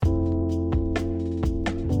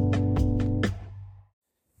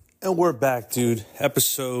And we're back, dude.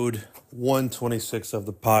 Episode 126 of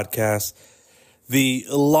the podcast. The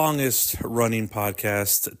longest running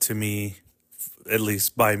podcast to me, at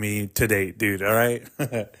least by me to date, dude. All right.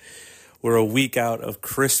 We're a week out of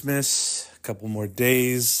Christmas, a couple more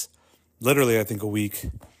days. Literally, I think a week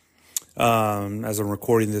as I'm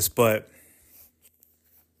recording this. But,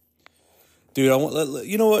 dude,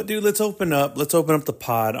 you know what, dude? Let's open up the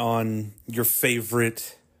pod on your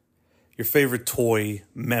favorite toy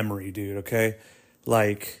memory, dude, okay?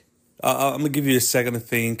 Like, I'm going to give you a second to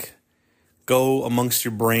think. Go amongst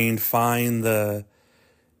your brain, find the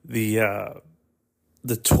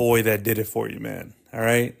toy that did it for you, man, all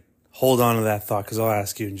right? Hold on to that thought because I'll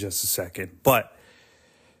ask you in just a second. But,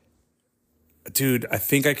 dude, I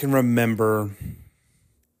think I can remember...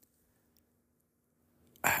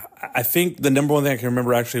 I think the number one thing I can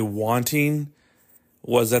remember actually wanting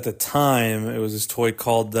was at the time, it was this toy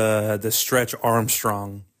called the Stretch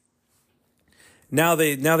Armstrong. Now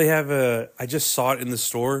they have I just saw it in the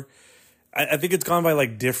store. I think it's gone by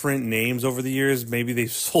like different names over the years. Maybe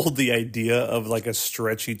they've sold the idea of like a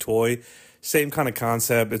stretchy toy. Same kind of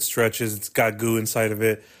concept. It stretches. It's got goo inside of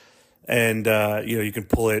it. And, you can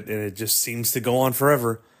pull it and it just seems to go on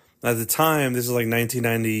forever. At the time, this is like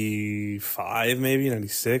 1995, maybe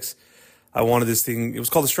 96. I wanted this thing. It was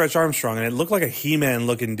called the Stretch Armstrong, and it looked like a He-Man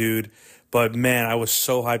looking dude. But man, I was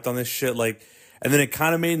so hyped on this shit. Like, and then it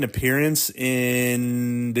kind of made an appearance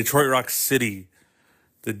in Detroit Rock City.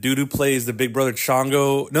 The dude who plays the Big Brother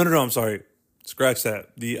Chongo. No, I'm sorry. Scratch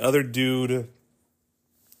that. The other dude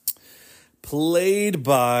played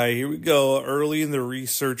by, here we go, early in the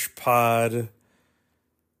research pod.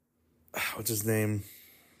 What's his name?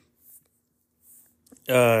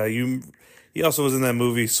 He also was in that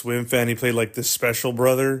movie Swim Fan. He played like the special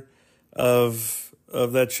brother of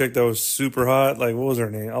that chick that was super hot. Like, what was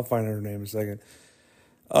her name? I'll find her name in a second.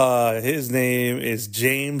 His name is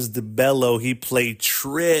James DeBello. He played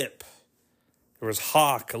Trip. There was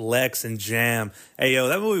Hawk, Lex, and Jam. Hey, yo,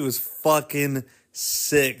 that movie was fucking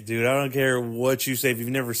sick, dude. I don't care what you say. If you've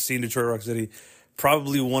never seen Detroit Rock City,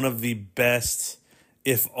 probably one of the best,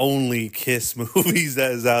 if only, Kiss movies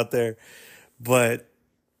that is out there. But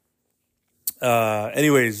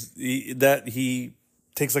anyways, he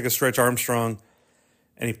takes like a Stretch Armstrong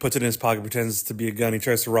and he puts it in his pocket, pretends to be a gun. He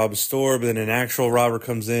tries to rob a store, but then an actual robber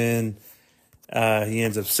comes in. He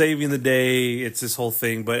ends up saving the day. It's this whole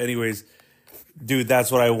thing. But anyways, dude,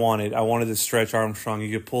 that's what I wanted. I wanted this Stretch Armstrong.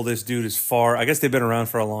 You could pull this dude as far. I guess they've been around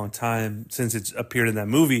for a long time since it's appeared in that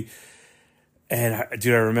movie. And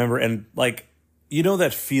dude, I remember, and like, you know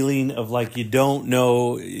that feeling of like you don't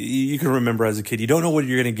know, you can remember as a kid, you don't know what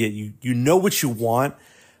you're going to get. You know what you want,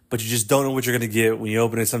 but you just don't know what you're going to get. When you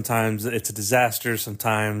open it, sometimes it's a disaster.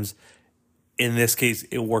 Sometimes, in this case,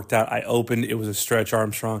 it worked out. I opened, it was a Stretch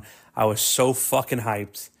Armstrong. I was so fucking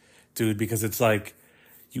hyped, dude, because it's like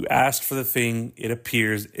you asked for the thing, it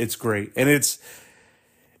appears, it's great. And it's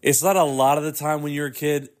not a lot of the time when you're a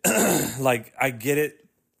kid. Like, I get it.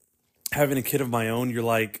 Having a kid of my own, you're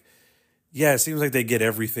like, yeah, it seems like they get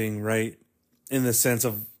everything, right? In the sense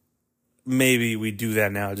of maybe we do that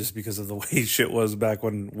now just because of the way shit was back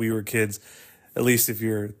when we were kids. At least if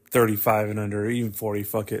you're 35 and under, or even 40,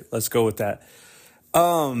 fuck it. Let's go with that.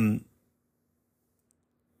 At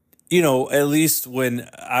least when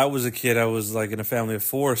I was a kid, I was like in a family of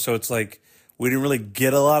four. So it's like we didn't really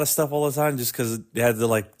get a lot of stuff all the time just because you had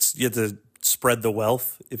to spread the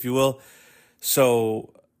wealth, if you will.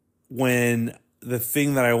 So when the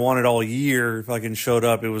thing that I wanted all year fucking showed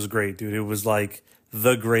up, it was great, dude. It was like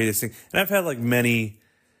the greatest thing. And I've had like many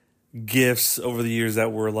gifts over the years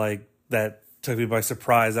that were like, that took me by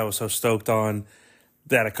surprise. I was so stoked on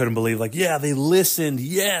that I couldn't believe, like, yeah, they listened.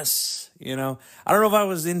 Yes. I don't know if I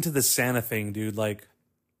was into the Santa thing, dude. Like,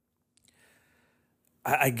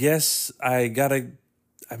 I guess I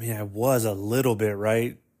was a little bit,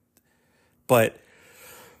 right? But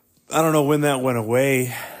I don't know when that went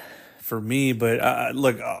away for me, but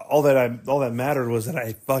look, all that mattered was that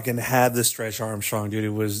I fucking had the Stretch Armstrong, dude. It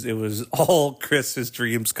was all Chris's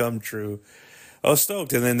dreams come true. I was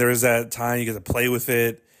stoked, and then there was that time you get to play with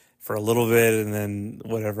it for a little bit, and then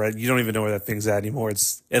whatever. You don't even know where that thing's at anymore.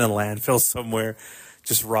 It's in a landfill somewhere,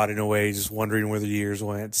 just rotting away, just wondering where the years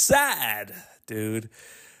went. Sad, dude.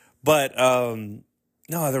 But no,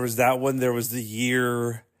 there was that one. There was the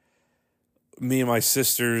year me and my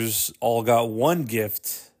sisters all got one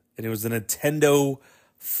gift. And it was the Nintendo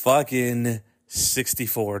fucking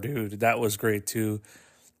 64, dude. That was great, too.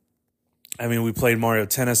 I mean, we played Mario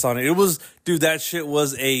Tennis on it. It was, dude, that shit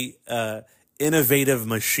was a innovative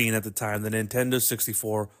machine at the time. The Nintendo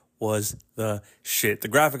 64 was the shit. The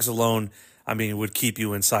graphics alone, I mean, would keep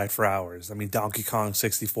you inside for hours. I mean, Donkey Kong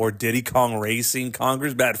 64, Diddy Kong Racing,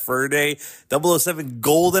 Conker's Bad Fur Day, 007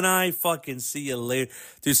 GoldenEye, fucking see you later.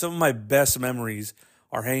 Dude, some of my best memories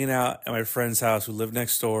are hanging out at my friend's house who lived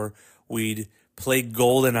next door. We'd play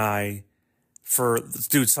GoldenEye for,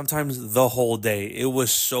 dude, sometimes the whole day. It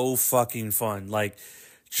was so fucking fun. Like,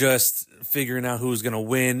 just figuring out who was going to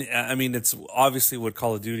win. I mean, it's obviously what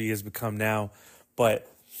Call of Duty has become now, but,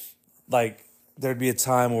 like, there'd be a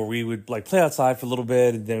time where we would, like, play outside for a little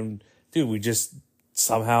bit, and then, dude, we just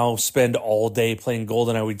somehow spend all day playing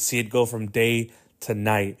GoldenEye. We'd see it go from day to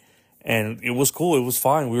night, and it was cool. It was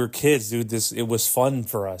fun. We were kids, dude. It was fun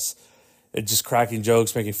for us. It just cracking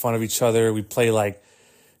jokes, making fun of each other. We'd play, like,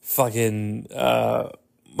 fucking,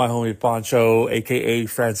 my homie Pancho, a.k.a.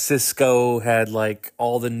 Francisco, had, like,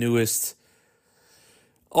 all the newest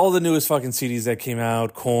fucking CDs that came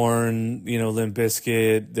out. Korn, Limp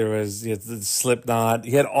Bizkit. There was the Slipknot.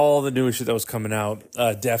 He had all the newest shit that was coming out.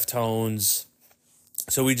 Deftones.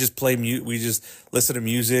 So we just we just listen to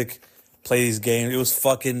music, play these games. It was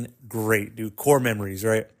fucking great, dude. Core memories,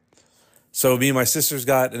 right? So me and my sisters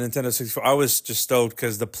got a Nintendo 64. I was just stoked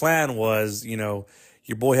because the plan was, your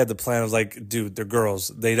boy had the plan. I was like, dude, they're girls.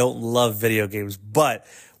 They don't love video games, but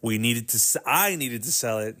I needed to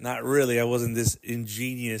sell it. Not really. I wasn't this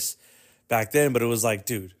ingenious back then, but it was like,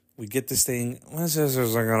 dude, we get this thing. My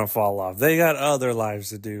sisters are going to fall off. They got other lives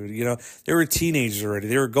to do. They were teenagers already.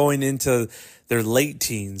 They were going into their late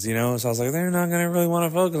teens, So I was like, they're not going to really want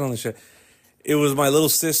to focus on this shit. It was my little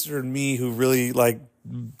sister and me who really, like,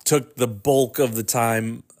 took the bulk of the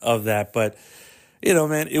time of that. But,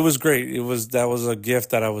 man, it was great. That was a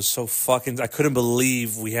gift that I was so I couldn't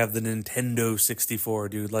believe we have the Nintendo 64,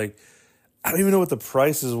 dude. Like, I don't even know what the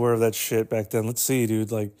prices were of that shit back then. Let's see,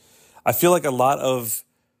 dude. Like, I feel like a lot of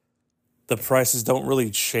the prices don't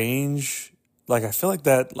really change. Like, I feel like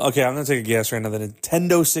that. Okay, I'm going to take a guess right now. The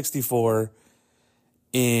Nintendo 64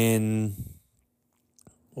 in,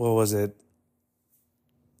 what was it,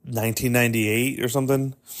 1998 or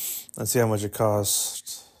something? Let's see how much it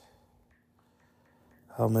cost.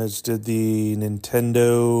 How much did the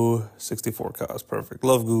Nintendo 64 cost? Perfect.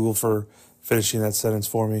 Love Google for finishing that sentence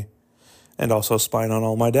for me. And also spying on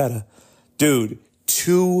all my data. Dude,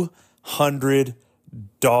 $200.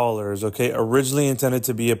 Okay, originally intended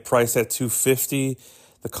to be a price at $250.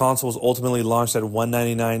 The console was ultimately launched at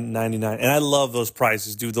 $199.99. And I love those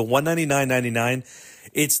prices, dude. The $199.99,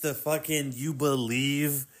 it's the fucking, you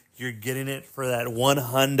believe you're getting it for that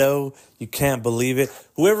 $100. You can't believe it.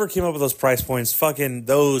 Whoever came up with those price points, fucking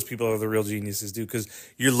those people are the real geniuses, dude. Because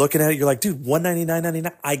you're looking at it, you're like, dude,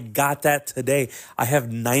 $199.99. I got that today. I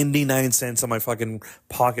have 99 cents in my fucking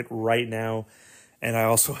pocket right now, and I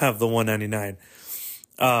also have the $199.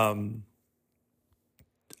 I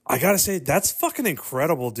gotta say, that's fucking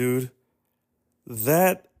incredible, dude.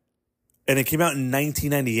 And it came out in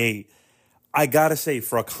 1998. I gotta say,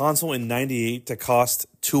 for a console in 98 to cost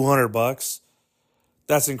 $200,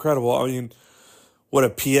 that's incredible. I mean, what, a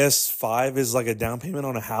PS5 is like a down payment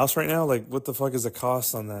on a house right now? Like, what the fuck is the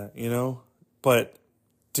cost on that, But,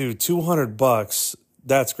 dude, $200,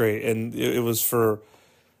 that's great. And it was for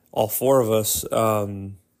all four of us.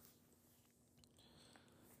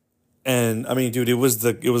 And I mean, dude, it was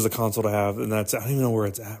the console to have, and I don't even know where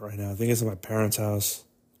it's at right now. I think it's at my parents' house,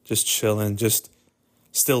 just chilling, just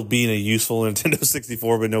still being a useful Nintendo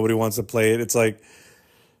 64, but nobody wants to play it. It's like,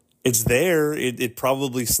 it's there. It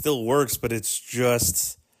probably still works, but it's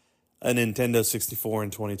just a Nintendo 64 in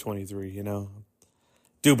 2023,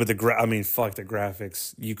 Dude, but fuck the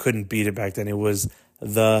graphics. You couldn't beat it back then. It was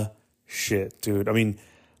the shit, dude. I mean,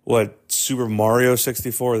 what, Super Mario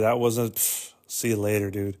 64? That wasn't, see you later,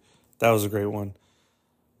 dude. That was a great one.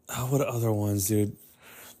 Oh, what other ones, dude?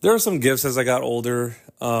 There are some gifts as I got older.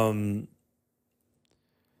 Dude,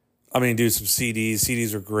 some CDs.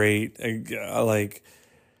 CDs are great. I like,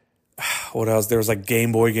 what else? There was like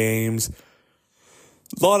Game Boy games.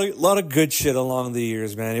 A lot of good shit along the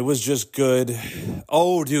years, man. It was just good.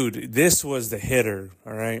 Oh, dude, this was the hitter,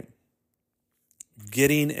 all right?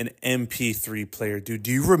 Getting an MP3 player. Dude,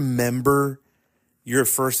 do you remember your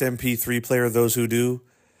first MP3 player, those who do?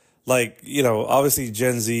 Like, obviously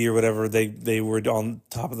Gen Z or whatever, they were on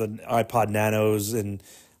top of the iPod Nanos and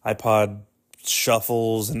iPod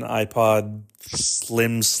Shuffles and iPod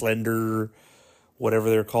Slender,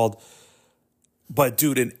 whatever they're called. But,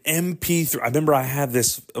 dude, an MP3, I remember I had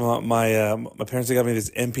this, my parents got me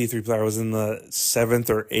this MP3 player. I was in the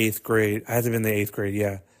 7th or 8th grade. I had to be in the 8th grade,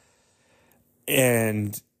 yeah.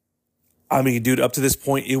 And I mean, dude, up to this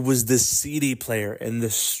point, it was the CD player and the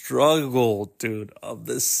struggle, dude, of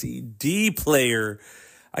the CD player.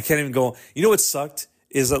 I can't even go. You know what sucked?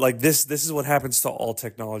 is that like this is what happens to all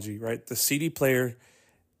technology, right? The CD player,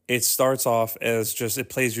 it starts off as just it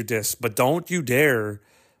plays your disc, but don't you dare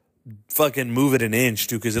fucking move it an inch,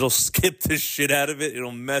 dude, because it'll skip the shit out of it.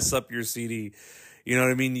 It'll mess up your CD. You know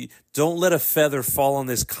what I mean? Don't let a feather fall on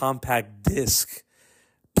this compact disc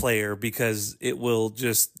player, because it will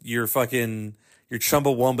just your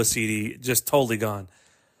Chumbawamba CD just totally gone.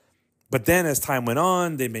 But then as time went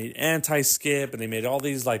on, they made anti-skip and they made all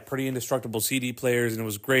these like pretty indestructible CD players, and it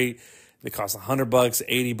was great. They cost $100,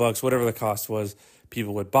 $80, whatever the cost was.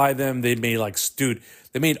 People would buy them. They made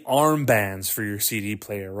they made armbands for your CD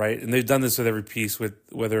player, right? And they've done this with every piece, with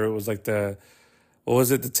whether it was like the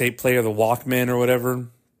tape player, the Walkman or whatever.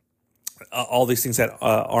 All these things had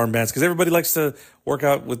armbands, because everybody likes to work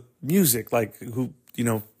out with music. Like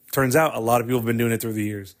turns out a lot of people have been doing it through the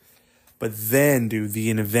years. But then, dude,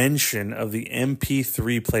 the invention of the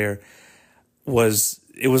MP3 player was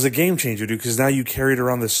a game changer, dude, because now you carried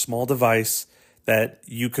around this small device that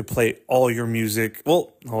you could play all your music.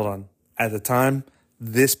 Well, hold on. At the time,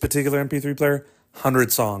 this particular MP3 player,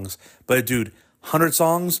 100 songs. But, dude, 100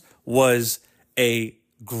 songs was a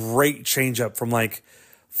great change up from like,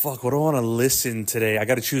 fuck, what do I want to listen today? I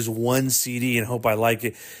got to choose one CD and hope I like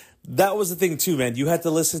it. That was the thing too, man. You had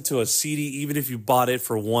to listen to a CD even if you bought it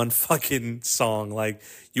for one fucking song. Like,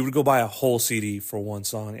 you would go buy a whole CD for one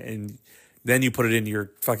song, and then you put it in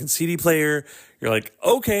your fucking CD player. You're like,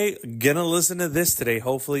 okay, gonna listen to this today.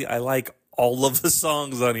 Hopefully I like all of the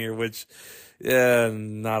songs on here, which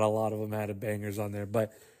not a lot of them had bangers on there.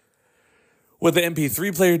 But what the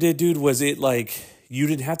MP3 player did, dude, was it like you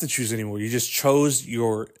didn't have to choose anymore. You just chose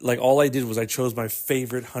all I did was I chose my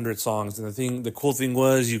favorite 100 songs. And the cool thing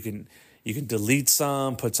was you can delete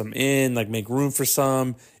some, put some in, like make room for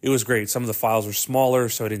some. It was great. Some of the files were smaller,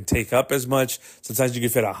 so it didn't take up as much. Sometimes you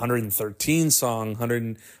could fit 113 song,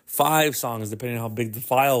 105 songs, depending on how big the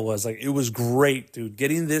file was. Like, it was great, dude.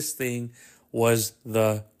 Getting this thing was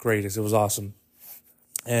the greatest. It was awesome.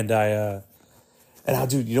 And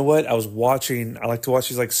dude, you know what? I like to watch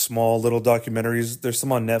these like small little documentaries. There's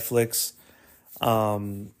some on Netflix. Let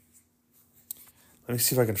me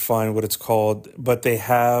see if I can find what it's called. But they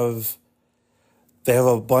have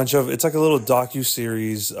a bunch of, it's like a little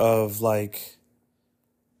docu-series of like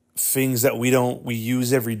things that we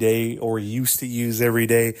use every day or used to use every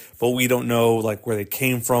day, but we don't know like where they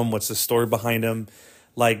came from, what's the story behind them.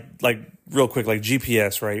 Like real quick, like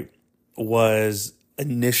GPS, right, was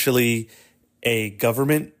initially a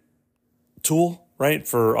government tool, right,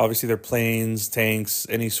 for obviously their planes, tanks,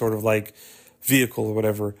 any sort of like vehicle or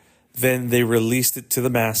whatever. Then they released it to the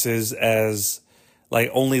masses as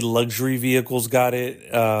like only luxury vehicles got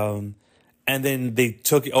it. And then they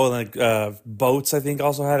took boats, I think,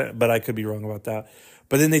 also had it, but I could be wrong about that.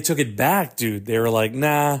 But then they took it back, dude. They were like,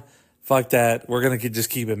 nah, fuck that. We're going to just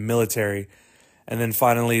keep it military. And then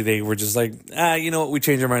finally they were just like, you know what? We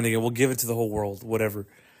changed our mind again. We'll give it to the whole world, whatever.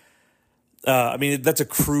 I mean, that's a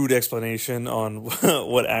crude explanation on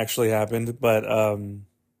what actually happened, but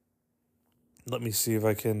let me see if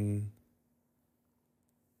I can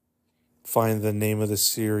find the name of the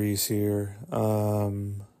series here.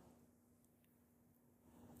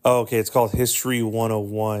 Okay, it's called History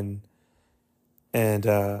 101. And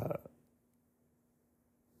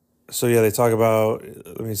so, yeah, they talk about,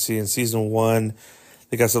 let me see, in season 1,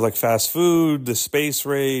 they got stuff like fast food, the space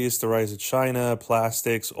race, the rise of China,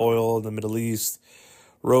 plastics, oil in the Middle East,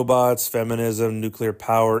 robots, feminism, nuclear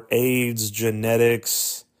power, AIDS,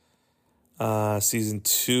 genetics. Season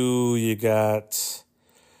 2, you got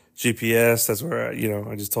GPS. That's where,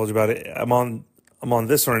 I just told you about it. I'm on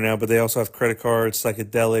this one right now, but they also have credit cards,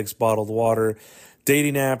 psychedelics, bottled water,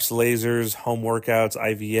 dating apps, lasers, home workouts,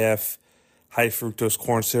 IVF, high fructose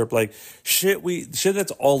corn syrup, like shit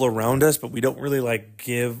that's all around us, but we don't really like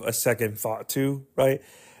give a second thought to, right?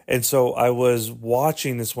 And so I was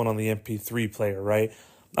watching this one on the MP3 player, right?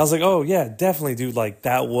 I was like, oh yeah, definitely, dude, like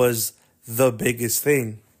that was the biggest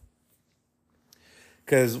thing.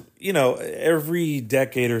 Because, every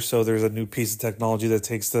decade or so, there's a new piece of technology that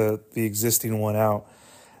takes the existing one out.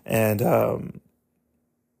 And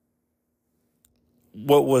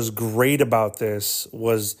what was great about this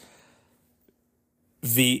was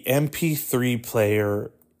the MP3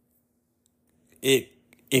 player, it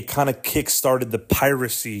kind of kick-started the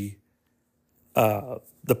piracy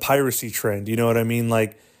trend, you know what I mean?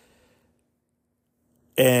 Like,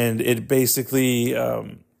 and it basically...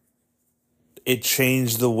 it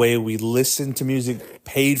changed the way we listened to music,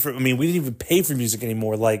 we didn't even pay for music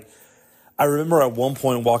anymore. Like, I remember at one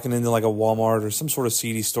point walking into like a Walmart or some sort of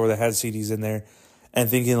CD store that had CDs in there and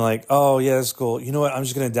thinking like, oh yeah, that's cool. You know what? I'm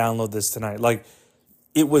just going to download this tonight. Like,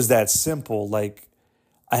 it was that simple. Like,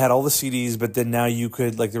 I had all the CDs, but then now you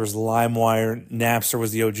could, like, there was LimeWire, Napster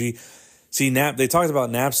was the OG. See, they talked about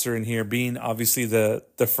Napster in here being obviously the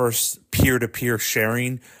first peer-to-peer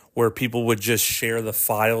sharing, where people would just share the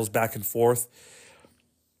files back and forth.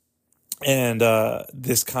 And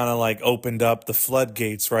this kind of like opened up the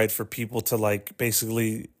floodgates, right, for people to like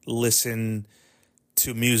basically listen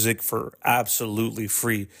to music for absolutely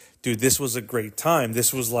free. Dude, this was a great time.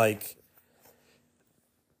 This was like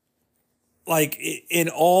in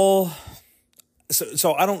all.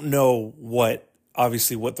 So I don't know what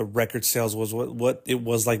the record sales was, what it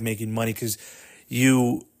was like making money, because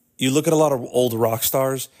you look at a lot of old rock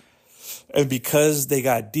stars, and because they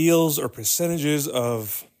got deals or percentages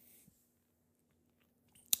of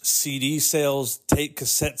CD sales, tape,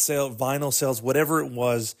 cassette sale, vinyl sales, whatever it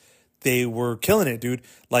was, they were killing it, dude.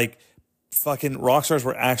 Like, fucking rock stars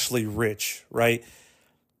were actually rich, right?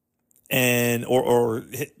 And or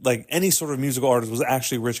like any sort of musical artist was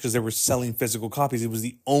actually rich because they were selling physical copies. It was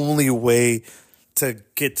the only way to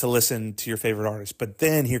get to listen to your favorite artist. But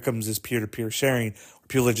then here comes this peer-to-peer sharing, where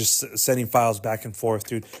people are just sending files back and forth,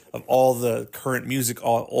 dude, of all the current music,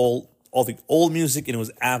 all the old music, and it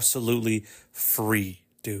was absolutely free,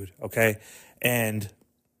 dude, okay? And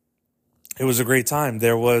it was a great time.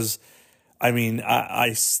 There was,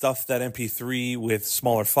 I stuffed that MP3 with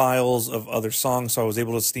smaller files of other songs, so I was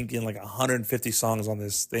able to sneak in like 150 songs on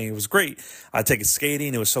this thing. It was great. I'd take it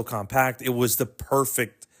skating. It was so compact. It was the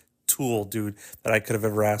perfect tool, dude, that I could have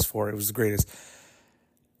ever asked for. It was the greatest.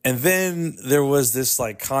 And then there was this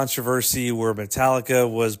like controversy where Metallica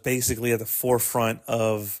was basically at the forefront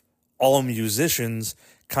of all musicians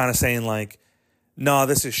kind of saying like, no,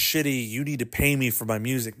 this is shitty. You need to pay me for my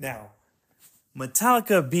music. Now,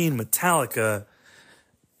 Metallica being Metallica,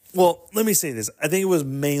 well, let me say this. I think it was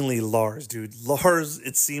mainly Lars, dude. Lars,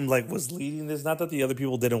 it seemed like, was leading this. Not that the other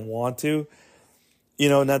people didn't want to. You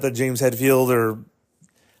know, not that James Hetfield or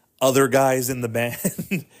other guys in the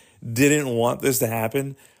band didn't want this to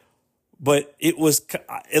happen. But it was,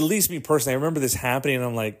 at least me personally, I remember this happening and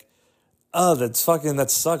I'm like, oh, that sucks.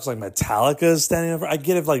 Like, Metallica is standing up. I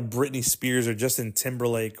get if like Britney Spears or Justin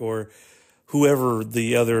Timberlake or whoever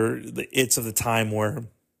the its of the time were.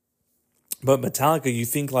 But Metallica, you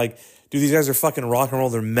think like, dude, these guys are fucking rock and roll.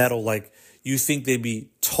 They're metal. Like, you think they'd be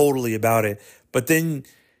totally about it. But then,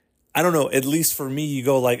 I don't know, at least for me, you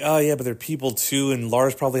go like, oh yeah, but they're people too. And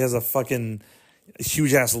Lars probably has a fucking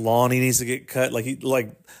huge ass lawn he needs to get cut.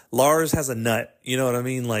 Like Lars has a nut. You know what I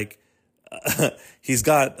mean? Like, he's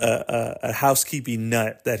got a housekeeping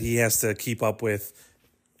nut that he has to keep up with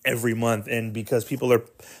every month. And because people are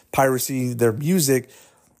piracy their music,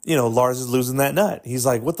 you know, Lars is losing that nut. He's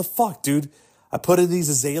like, what the fuck, dude? I put in these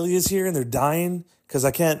azaleas here and they're dying because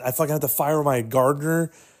I fucking have to fire my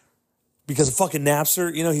gardener because of fucking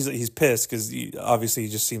Napster. You know, he's pissed because obviously he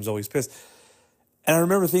just seems always pissed. And I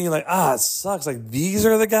remember thinking like, it sucks. Like, these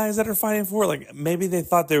are the guys that are fighting for it. Like, maybe they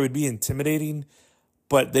thought they would be intimidating,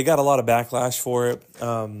 but they got a lot of backlash for it.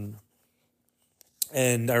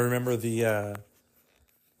 And I remember the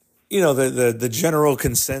general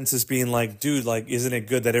consensus being like, dude, like, isn't it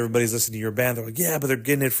good that everybody's listening to your band? They're like, yeah, but they're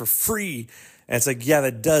getting it for free. And it's like, yeah,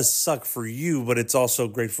 that does suck for you, but it's also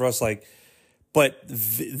great for us. Like, but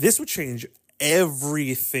this would change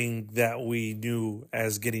everything that we knew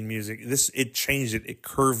as getting music. It changed it. It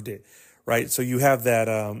curved it, right? So you have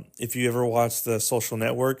that, if you ever watched The Social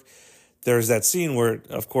Network, there's that scene where,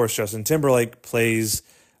 of course, Justin Timberlake plays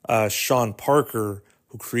Sean Parker,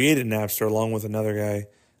 who created Napster, along with another guy.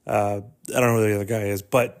 I don't know who the other guy is,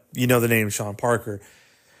 but you know the name Sean Parker.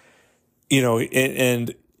 You know,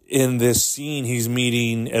 and in this scene, he's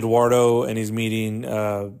meeting Eduardo and he's meeting,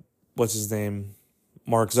 what's his name?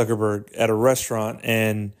 Mark Zuckerberg at a restaurant.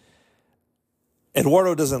 And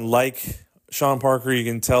Eduardo doesn't like Sean Parker, you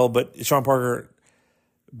can tell, but Sean Parker,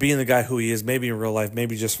 being the guy who he is, maybe in real life,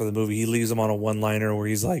 maybe just for the movie, he leaves him on a one-liner where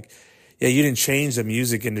he's like, yeah, you didn't change the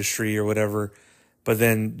music industry or whatever. But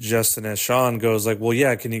then Justin as Sean goes like, well,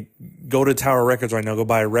 yeah, can you go to Tower Records right now, go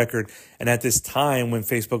buy a record? And at this time when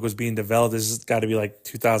Facebook was being developed, this has got to be like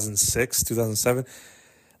 2006, 2007.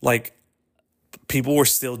 Like, people were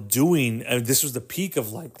still doing, this was the peak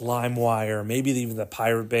of like LimeWire, maybe even the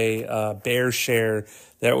Pirate Bay, Bear Share.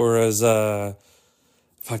 There was, there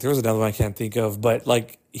was another one I can't think of. But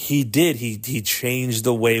like, he changed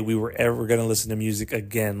the way we were ever going to listen to music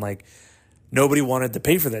again. Like, nobody wanted to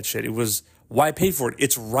pay for that shit. It was, why pay for it?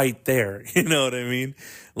 It's right there. You know what I mean?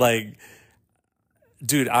 Like,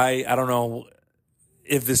 dude, I don't know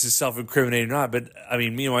if this is self-incriminating or not, but I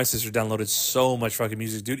mean, me and my sister downloaded so much fucking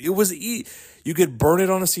music, dude. It was, you could burn it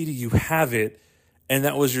on a CD, you have it, and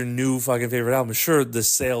that was your new fucking favorite album. Sure, the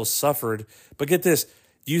sales suffered, but get this,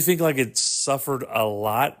 Do you think like it suffered a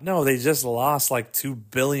lot? No, they just lost like $2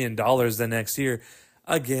 billion the next year.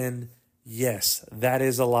 Again, yes, that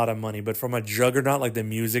is a lot of money, but from a juggernaut like the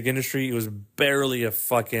music industry, it was barely a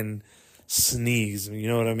fucking sneeze. You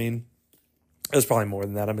know what I mean? It was probably more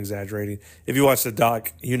than that. I'm exaggerating. If you watch the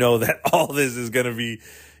doc, you know that all this is going to be,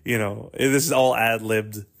 this is all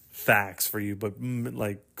ad-libbed facts for you, but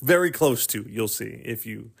like very close to, you'll see if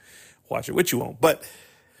you watch it, which you won't. But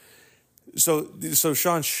so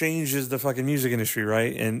Sean changes the fucking music industry,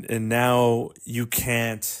 right? And now you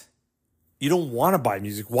don't want to buy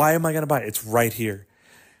music. Why am I going to buy it? It's right here.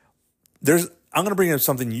 I'm going to bring up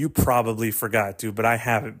something you probably forgot, dude, but I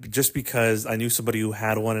haven't, just because I knew somebody who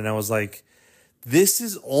had one and I was like, this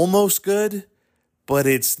is almost good, but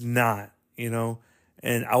it's not,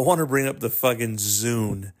 And I want to bring up the fucking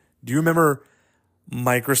Zune. Do you remember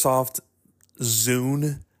Microsoft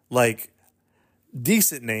Zune? Like,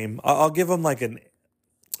 decent name. I'll give them like an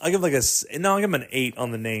 8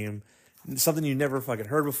 on the name. Something you never fucking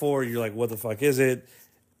heard before. You're like, what the fuck is it?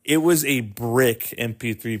 It was a brick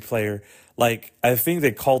MP3 player. Like, I think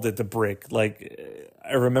they called it the brick. Like,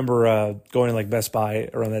 I remember going to like Best Buy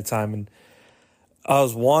around that time, and I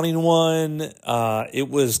was wanting one. It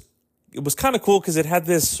was kind of cool because it had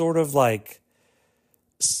this sort of it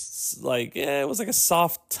was like a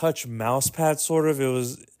soft touch mouse pad sort of.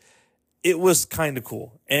 It was kind of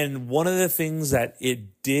cool. And one of the things that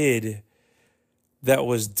it did that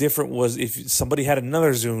was different was if somebody had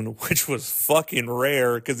another Zune, which was fucking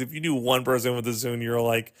rare, because if you knew one person with a Zune, you're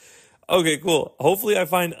like, okay, cool. Hopefully I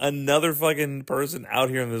find another fucking person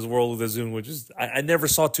out here in this world with a Zune, which is, I never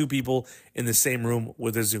saw two people in the same room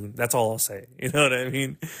with a Zune. That's all I'll say. You know what I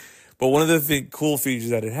mean? But one of the cool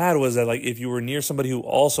features that it had was that, like, if you were near somebody who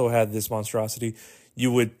also had this monstrosity,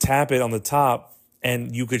 you would tap it on the top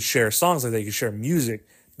and you could share songs like that. You could share music.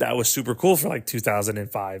 That was super cool for like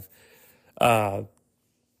 2005. But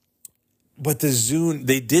the Zune,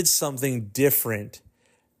 they did something different,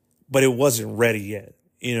 but it wasn't ready yet,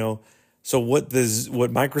 So what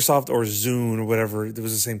Microsoft or Zune or whatever, it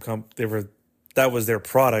was the same that was their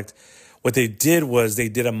product. What they did was they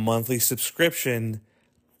did a monthly subscription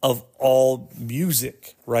of all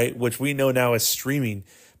music, right? Which we know now as streaming.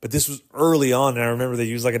 But this was early on, and I remember they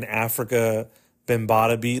used like an Africa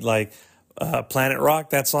Bambaataa beat, like Planet Rock,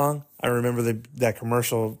 that song. I remember that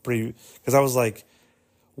commercial because I was like,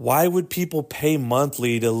 why would people pay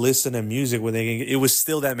monthly to listen to music when it was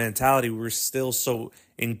still that mentality? We were still so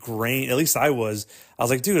ingrained, at least I was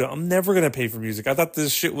like, dude, I'm never going to pay for music. I thought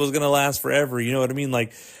this shit was going to last forever. You know what I mean?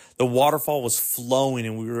 Like, the waterfall was flowing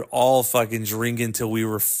and we were all fucking drinking till we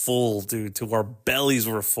were full, dude, till our bellies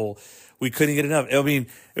were full. We couldn't get enough. I mean,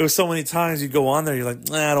 it was so many times you go on there, you're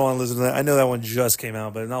like, I don't want to listen to that. I know that one just came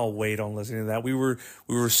out, but I'll wait on listening to that. We were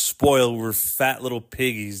spoiled. We were fat little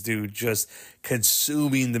piggies, dude, just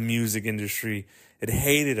consuming the music industry. It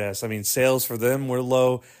hated us. I mean, sales for them were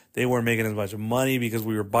low. They weren't making as much money because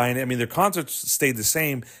we were buying it. I mean, their concerts stayed the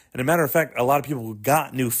same. And a matter of fact, a lot of people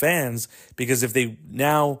got new fans because if they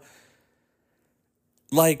now,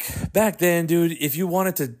 like back then, dude, if you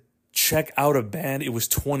wanted to check out a band, it was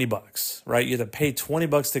 $20, right? You had to pay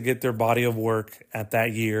 $20 to get their body of work at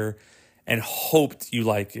that year and hoped you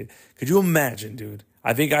liked it. Could you imagine, dude?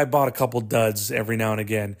 I think I bought a couple duds every now and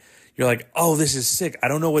again. You're like, oh, this is sick. I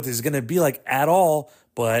don't know what this is going to be like at all,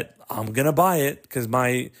 but I'm going to buy it because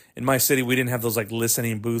in my city, we didn't have those like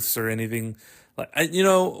listening booths or anything. Like, they did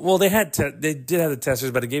have the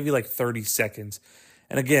testers, but it gave you like 30 seconds.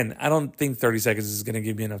 And again, I don't think 30 seconds is going to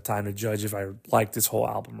give me enough time to judge if I like this whole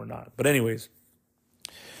album or not. But anyways,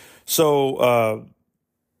 so,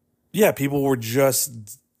 people were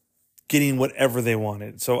just getting whatever they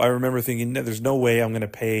wanted. So I remember thinking, there's no way I'm going to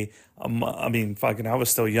pay. I was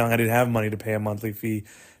still young. I didn't have money to pay a monthly fee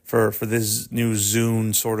for this new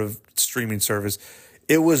Zune sort of streaming service.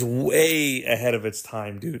 It was way ahead of its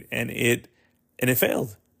time, dude. And it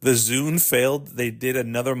failed. The Zune failed. They did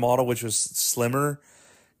another model, which was slimmer,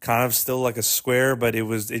 kind of still like a square, but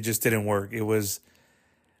it just didn't work.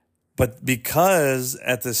 But because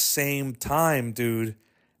at the same time, dude,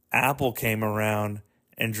 Apple came around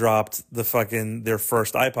and dropped their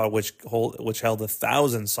first iPod, which held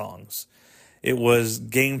 1,000 songs. It was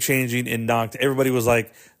game changing and knocked. Everybody was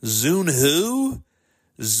like, Zune who?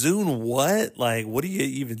 Zune what? Like, what do you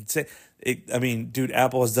even say? Dude,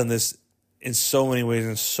 Apple has done this in so many ways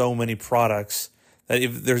and so many products that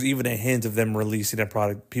if there's even a hint of them releasing a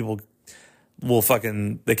product, people will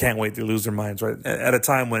they can't wait to lose their minds, right? At a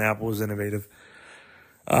time when Apple was innovative.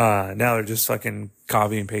 Now they're just fucking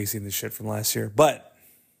copy and pasting the shit from last year. But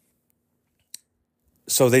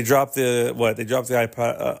So they dropped the what? They dropped the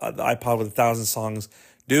iPod with 1,000 songs,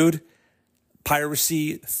 dude.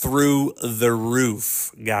 Piracy through the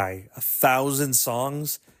roof, guy. 1,000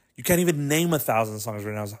 songs. You can't even name 1,000 songs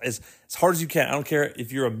right now. As hard as you can. I don't care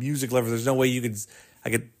if you're a music lover. There's no way you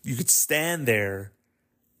could stand there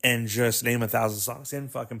and just name 1,000 songs.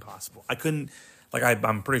 It's fucking possible. I couldn't. Like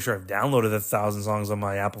I'm pretty sure I've downloaded 1,000 songs on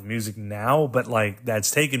my Apple Music now, but like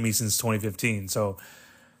that's taken me since 2015. So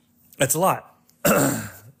that's a lot.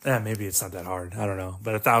 Maybe it's not that hard. I don't know,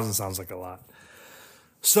 but 1,000 sounds like a lot.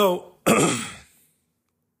 So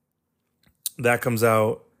that comes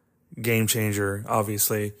out, game changer,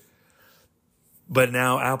 obviously. But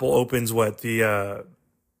now Apple opens the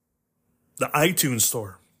iTunes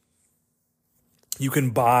store. You can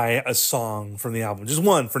buy a song from the album, just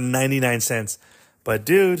one for 99 cents. But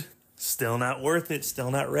dude, still not worth it. Still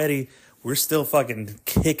not ready. We're still fucking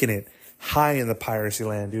kicking it high in the piracy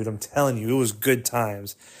land, dude. I'm telling you, it was good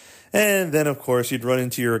times. And then, of course, you'd run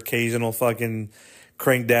into your occasional fucking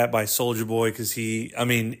Crank That by Soulja Boy because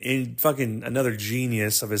in fucking another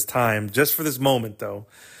genius of his time. Just for this moment, though,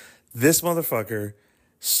 this motherfucker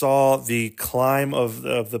saw the climb of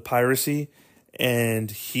the piracy,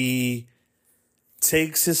 and he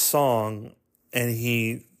takes his song and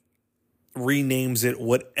he renames it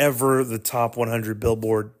whatever the top 100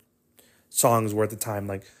 Billboard songs were at the time,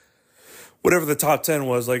 like whatever the top 10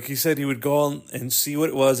 was. Like he said, he would go on and see what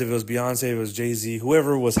it was. If it was Beyonce, if it was Jay-Z,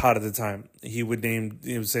 whoever was hot at the time, he would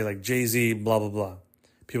say like Jay-Z, blah, blah, blah.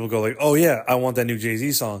 People go like, oh yeah, I want that new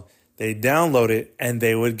Jay-Z song. They download it and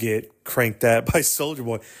they would get Crank That by Soulja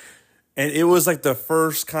Boy. And it was like the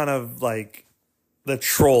first kind of like the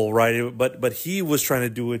troll, right? But he was trying to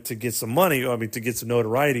do it to get some money, to get some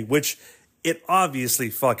notoriety, which it obviously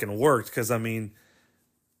fucking worked. Because,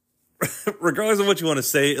 regardless of what you want to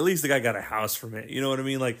say, at least the guy got a house from it. You know what I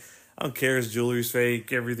mean? Like, I don't care. His jewelry's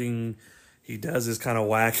fake. Everything he does is kind of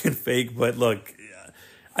whack and fake. But look,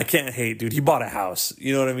 I can't hate, dude. He bought a house.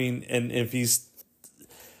 You know what I mean? And if he's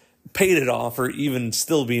paid it off or even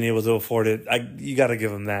still being able to afford it, you got to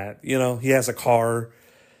give him that. You know, he has a car.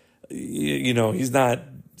 He's not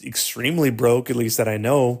extremely broke, at least that I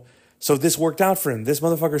know. So this worked out for him. This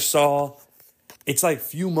motherfucker saw, it's like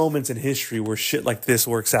few moments in history where shit like this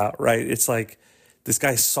works out, right? It's like this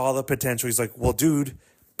guy saw the potential. He's like, well, dude,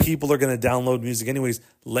 people are going to download music anyways.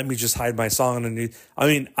 Let me just hide my song underneath.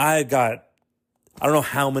 I don't know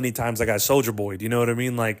how many times I got Soulja Boy'd, you know what I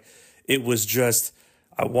mean? Like, it was just,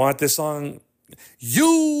 I want this song.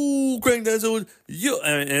 You crank that so you,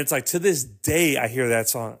 and it's like to this day I hear that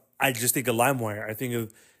song. I just think of LimeWire. I think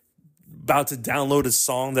of about to download a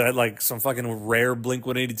song that I like, some fucking rare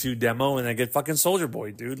Blink-182 demo, and I get fucking Soulja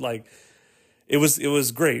Boy, dude. Like, it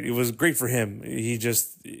was great. It was great for him. He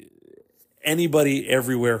just, anybody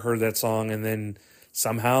everywhere heard that song, and then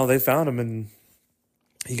somehow they found him and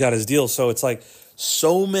he got his deal. So it's like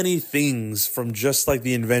so many things from just like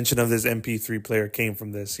the invention of this MP3 player came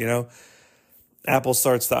from this, you know? Apple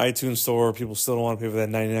starts the iTunes store. People still don't want to pay for that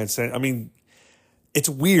 99 cents. It's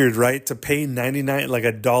weird, right? To pay like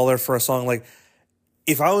 $1 for a song. Like,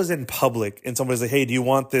 if I was in public and somebody's like, hey, do you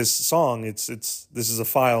want this song? This is a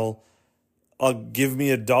file. Give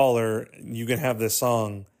me $1. You can have this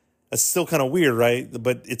song. That's still kind of weird, right?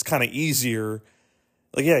 But it's kind of easier.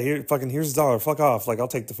 Like, yeah, here's $1. Fuck off. Like, I'll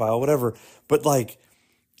take the file, whatever. But like,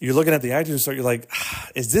 you're looking at the iTunes store, you're like,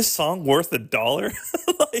 is this song worth $1?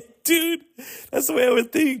 Like, dude, that's the way I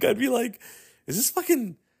would think. I'd be like, is this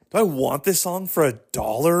fucking, do I want this song for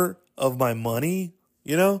 $1 of my money?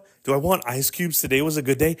 You know? Do I want Ice Cube's Today Was a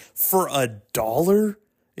Good Day for $1?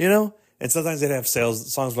 You know? And sometimes they'd have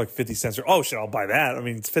songs for like 50 cents. Or, oh shit, I'll buy that.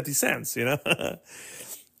 It's 50 cents, you know?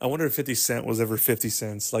 I wonder if 50 Cent was ever 50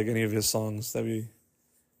 cents, like any of his songs. That'd be,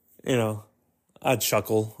 I'd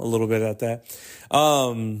chuckle a little bit at that.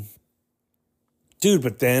 Dude,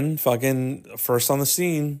 but then fucking first on the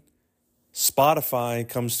scene, Spotify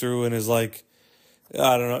comes through and is like,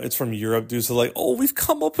 I don't know, it's from Europe, dude. So like, oh, we've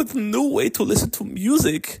come up with a new way to listen to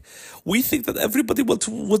music. We think that everybody wants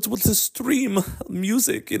to stream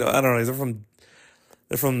music. I don't know.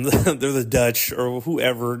 They're the Dutch or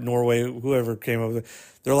whoever, Norway, whoever came up with it.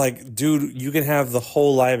 They're like, dude, you can have the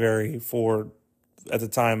whole library for, at the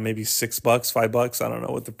time, maybe $6, $5. I don't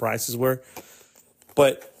know what the prices were.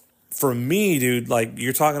 But for me, dude, like,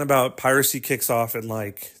 you're talking about piracy kicks off in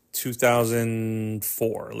like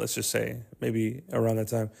 2004, let's just say, maybe around that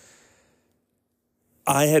time.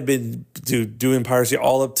 I had been doing piracy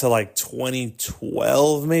all up to like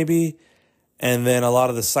 2012, maybe. And then a lot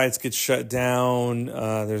of the sites get shut down.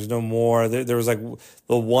 There's no more. There was like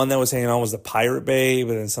the one that was hanging on was the Pirate Bay,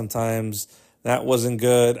 but then sometimes that wasn't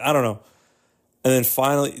good. I don't know. And then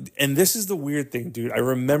finally, and this is the weird thing, dude. I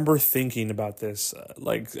remember thinking about this.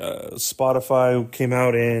 Spotify came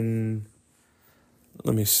out in,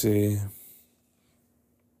 let me see.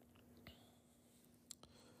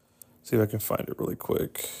 See if I can find it really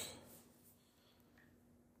quick.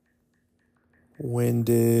 When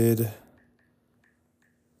did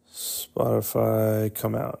Spotify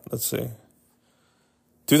come out? Let's see.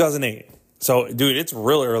 2008. So, dude, it's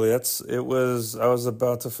real early. I was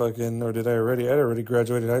about to fucking, or did I already? I already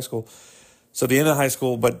graduated high school. So the end of high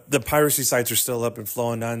school, but the piracy sites are still up and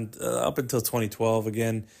flowing on up until 2012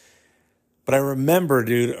 again. But I remember,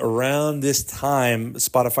 dude, around this time,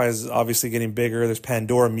 Spotify is obviously getting bigger. There's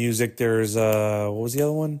Pandora Music. There's, what was the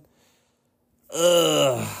other one?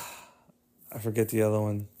 I forget the other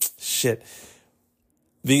one. Shit.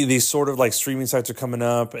 These sort of like streaming sites are coming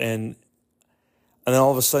up, and then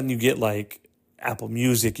all of a sudden you get like Apple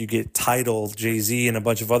Music, you get Tidal, Jay-Z, and a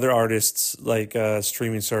bunch of other artists like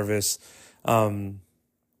streaming service. I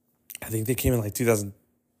think they came in like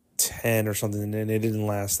 2010 or something, and it didn't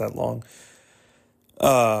last that long.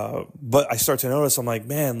 But I start to notice, I'm like,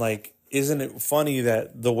 man, like, isn't it funny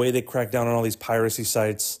that the way they crack down on all these piracy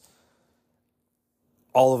sites,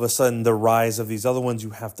 all of a sudden the rise of these other ones you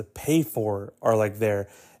have to pay for are like there.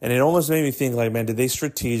 And it almost made me think like, man, did they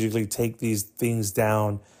strategically take these things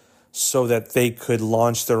down so that they could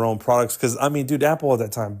launch their own products? Because, I mean, dude, Apple at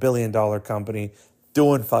that time, $1 billion company,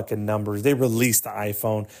 doing fucking numbers. They released the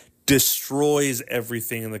iPhone, destroys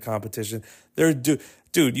everything in the competition. Dude,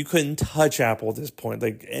 you couldn't touch Apple at this point.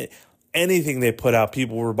 Like anything they put out,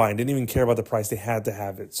 people were buying. Didn't even care about the price. They had to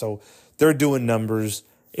have it. So they're doing numbers.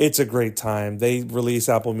 It's a great time. They release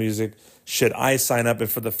Apple Music. Shit, I sign up, and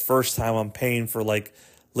for the first time, I'm paying for like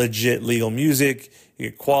legit legal music. You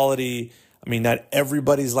get quality. I mean, not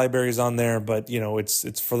everybody's library is on there, but you know,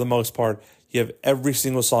 it's for the most part, you have every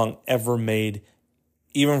single song ever made,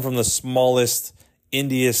 even from the smallest,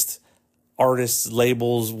 indiest artists,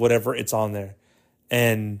 labels, whatever, it's on there.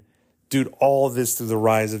 And dude, all of this through the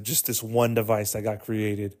rise of just this one device that got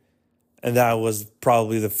created. And that was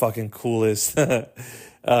probably the fucking coolest, one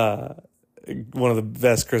of the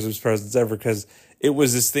best Christmas presents ever, because it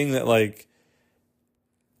was this thing that, like,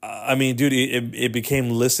 I mean, dude, it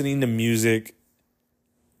became listening to music.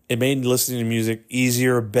 It made listening to music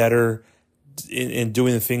easier, better, in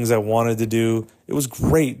doing the things I wanted to do. It was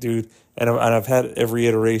great, dude. And I've had every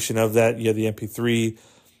iteration of that. You had the MP3.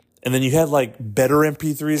 And then you had like better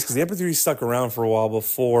MP3s, because the MP3 stuck around for a while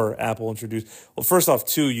before Apple introduced. Well, first off,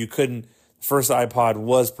 too, you couldn't. First iPod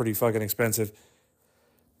was pretty fucking expensive.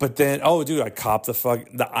 But then, oh, dude, I copped the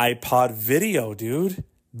iPod video, dude.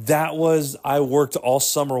 I worked all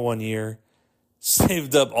summer one year,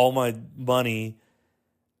 saved up all my money.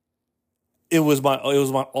 It was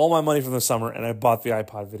all my money from the summer, and I bought the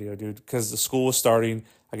iPod video, dude, because the school was starting.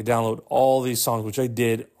 I could download all these songs, which I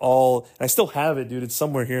did all. And I still have it, dude. It's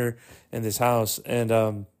somewhere here in this house. And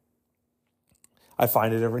I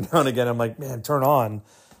find it every now and again. I'm like, man, turn on.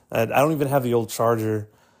 And I don't even have the old charger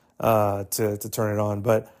to turn it on.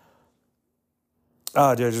 But, dude,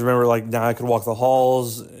 I just remember, like, now I could walk the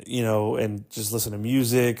halls, you know, and just listen to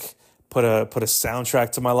music, put a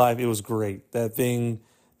soundtrack to my life. It was great. That thing,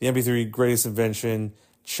 the MP3, greatest invention,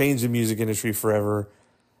 changed the music industry forever.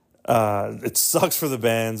 It sucks for the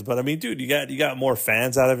bands, but I mean, dude, you got more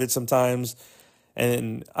fans out of it sometimes.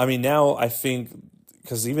 And I mean, now I think,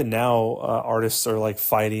 because even now artists are like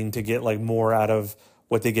fighting to get like more out of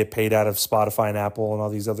what they get paid out of Spotify and Apple and all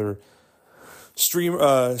these other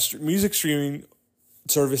music streaming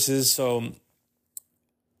services. So,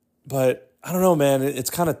 but I don't know, man, it's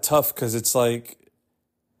kind of tough, because it's like,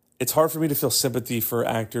 it's hard for me to feel sympathy for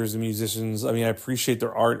actors and musicians. I mean, I appreciate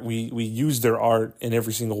their art. We use their art in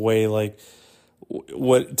every single way, like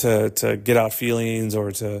what to get out feelings,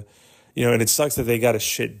 or to, you know, and it sucks that they got a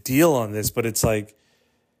shit deal on this, but it's like,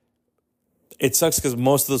 it sucks because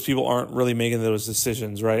most of those people aren't really making those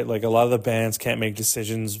decisions, right? Like a lot of the bands can't make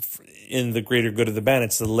decisions in the greater good of the band.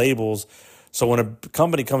 It's the labels. So when a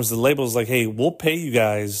company comes to the labels like, hey, we'll pay you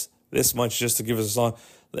guys this much just to give us a song,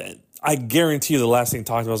 I guarantee you the last thing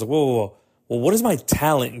talked about was like, whoa. Well, what is my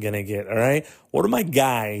talent going to get, all right? What are my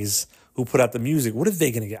guys who put out the music, what are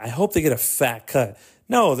they going to get? I hope they get a fat cut.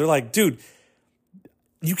 No, they're like, dude,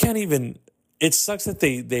 you can't even, it sucks that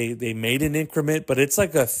they made an increment, but it's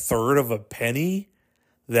like a third of a penny.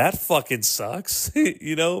 That fucking sucks.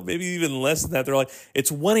 You know, maybe even less than that. They're like,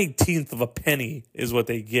 it's 1/18 of a penny is what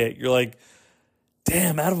they get. You're like,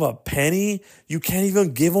 damn, out of a penny, you can't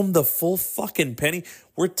even give them the full fucking penny.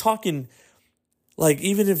 We're talking, like,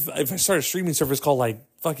 even if I start a streaming service called, like,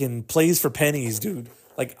 fucking Plays for Pennies, dude,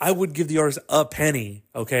 like, I would give the artist a penny,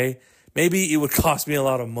 okay? Maybe it would cost me a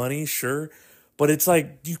lot of money, sure. But it's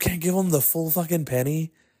like, you can't give them the full fucking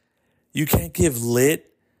penny. You can't give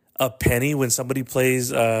Lit a penny when somebody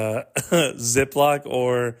plays Ziploc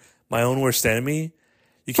or My Own Worst Enemy.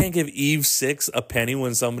 You can't give Eve 6 a penny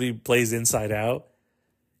when somebody plays Inside Out.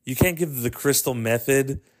 You can't give the Crystal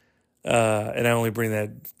Method, and I only bring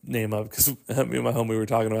that name up because me and my homie were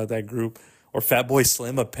talking about that group, or Fatboy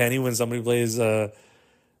Slim a penny when somebody plays,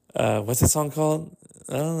 what's that song called?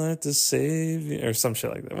 I'll have to save you, or some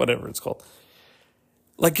shit like that, whatever it's called.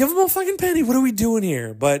 Like, give them a fucking penny. What are we doing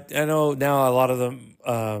here? But I know now a lot of the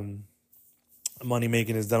money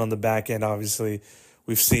making is done on the back end, obviously.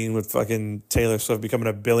 We've seen with fucking Taylor Swift becoming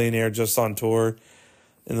a billionaire just on tour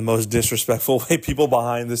in the most disrespectful way. People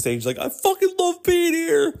behind the stage like, I fucking love being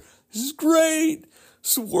here. This is great.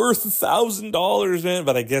 It's worth $1,000, man.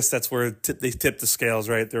 But I guess that's where they tip the scales,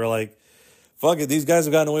 right? They're like, fuck it, these guys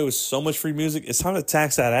have gotten away with so much free music. It's time to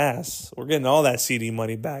tax that ass. We're getting all that CD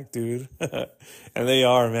money back, dude. And they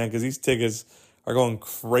are, man, because these tickets are going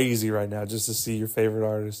crazy right now just to see your favorite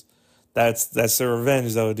artist. That's their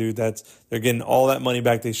revenge, though, dude. They're getting all that money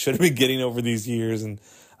back they should have been getting over these years. And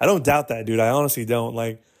I don't doubt that, dude. I honestly don't.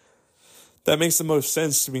 Like, that makes the most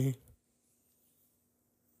sense to me.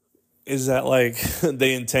 Is that, like,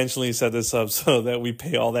 they intentionally set this up so that we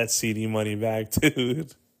pay all that CD money back,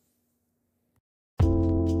 dude.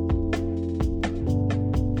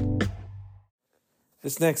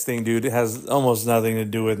 This next thing, dude, has almost nothing to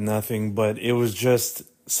do with nothing, but it was just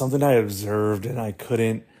something I observed and I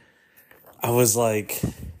was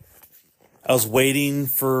waiting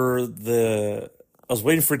for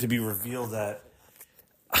it to be revealed that,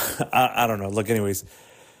 I don't know. Look, anyways,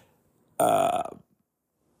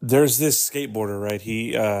 there's this skateboarder, right?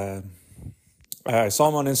 I saw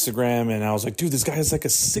him on Instagram and I was like, dude, this guy is like a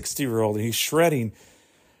 60-year-old and he's shredding.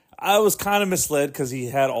 I was kind of misled because he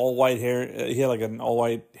had all white hair. He had like an all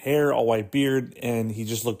white hair, all white beard, and he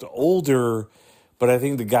just looked older. But I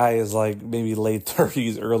think the guy is like maybe late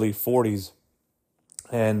 30s, early 40s.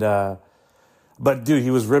 And, but dude,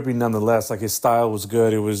 he was ripping nonetheless. Like, his style was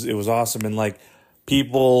good. It was awesome. And like,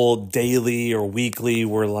 people daily or weekly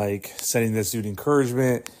were like sending this dude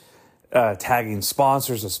encouragement, tagging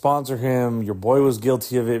sponsors to sponsor him. Your boy was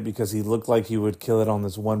guilty of it because he looked like he would kill it on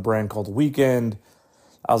this one brand called Weekend.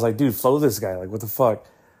 I was like, dude, follow this guy. Like, what the fuck?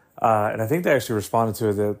 And I think they actually responded to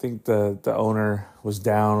it. I think the owner was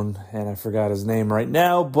down, and I forgot his name right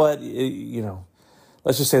now. But,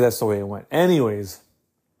 let's just say that's the way it went. Anyways,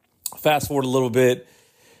 fast forward a little bit.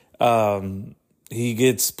 He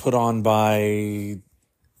gets put on by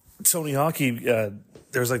Tony Hawk.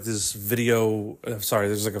 There's like this video.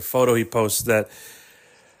 There's like a photo he posts that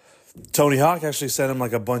Tony Hawk actually sent him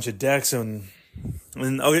like a bunch of decks and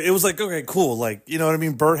okay, it was like, okay, cool. Like, you know what I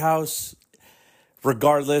mean? Birdhouse,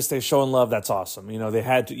 regardless, they showing love. That's awesome.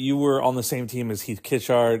 You were on the same team as Heath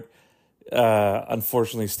Kitchard.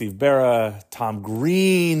 Unfortunately, Steve Berra, Tom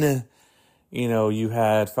Green, you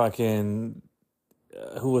had fucking,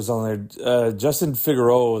 who was on there? Justin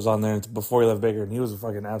Figueroa was on there before he left Baker, and he was a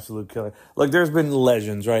fucking absolute killer. Like, there's been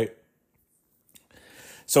legends, right?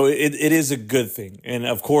 So it is a good thing. And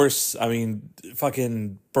of course, I mean,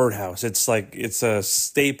 fucking Birdhouse. It's a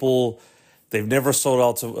staple. They've never sold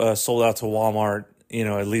out to Walmart,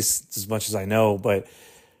 at least as much as I know, but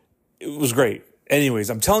it was great. Anyways,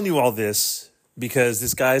 I'm telling you all this because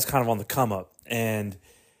this guy is kind of on the come up. And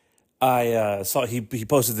I saw he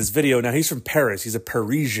posted this video. Now, he's from Paris. He's a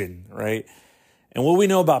Parisian, right? And what we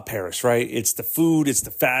know about Paris, right? It's the food, it's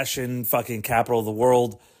the fashion, fucking capital of the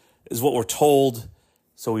world, is what we're told.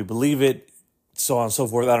 So we believe it, so on and so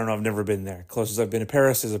forth. I don't know. I've never been there. Closest I've been to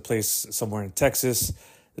Paris is a place somewhere in Texas,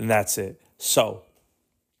 and that's it. So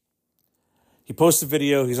he posts a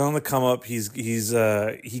video. He's on the come up. He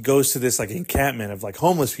goes to this like encampment of like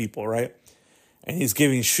homeless people, right? And he's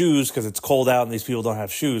giving shoes because it's cold out and these people don't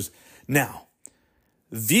have shoes. Now,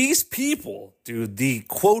 these people, dude, the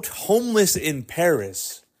quote homeless in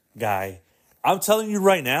Paris guy, I'm telling you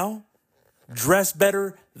right now, dress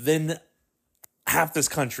better than half this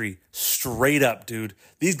country, straight up, dude.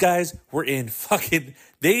 These guys were in fucking,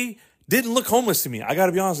 they didn't look homeless to me. I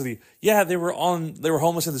gotta be honest with you. Yeah, they were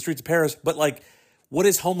homeless in the streets of Paris, but like, what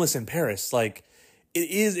is homeless in Paris? Like,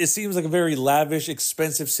 it seems like a very lavish,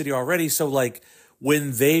 expensive city already. So like,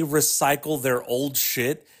 when they recycle their old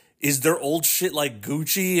shit, is their old shit like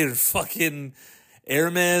Gucci and fucking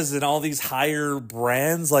Hermes and all these higher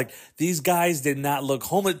brands? Like, these guys did not look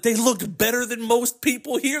homeless. They looked better than most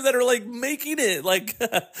people here that are like making it. Like,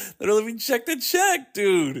 that are living check to check,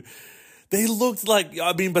 dude. They looked like,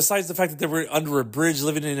 I mean, besides the fact that they were under a bridge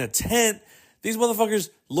living in a tent, These motherfuckers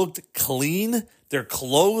looked clean. Their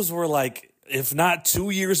clothes were like, if not 2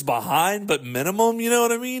 years behind, but minimum, you know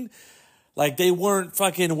what I mean? Like, they weren't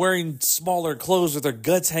fucking wearing smaller clothes with their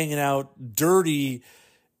guts hanging out, dirty.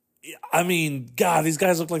 I mean, God, these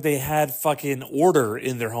guys look like they had fucking order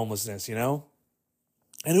in their homelessness, you know?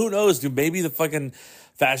 And who knows, dude, maybe the fucking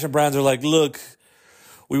fashion brands are like, look,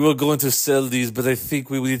 we were going to sell these, but I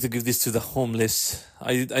think we need to give this to the homeless.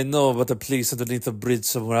 I know about a place underneath a bridge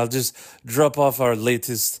somewhere. I'll just drop off our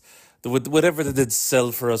latest, whatever they did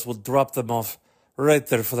sell for us, we'll drop them off right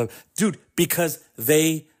there for them. Dude, because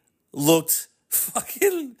they looked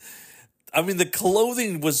fucking... I mean, the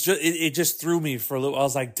clothing was just, it just threw me for a little. I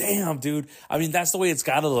was like, damn, dude. I mean, that's the way it's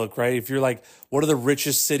got to look, right? If you're like, what are the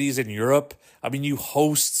richest cities in Europe? I mean, you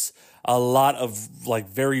host a lot of like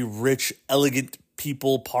very rich, elegant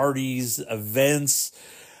people, parties, events.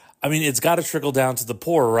 I mean, it's got to trickle down to the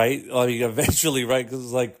poor, right? I mean, eventually, right? Because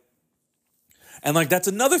it's like, and like, that's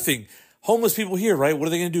another thing. Homeless people here, right? What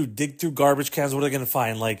are they going to do? Dig through garbage cans? What are they going to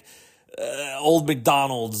find? Like, old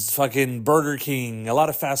McDonald's, fucking Burger King, a lot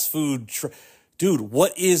of fast food. Dude,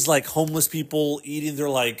 what is like homeless people eating? They're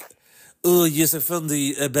like, oh, yes, I found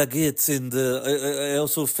the baguettes and I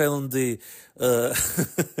also found the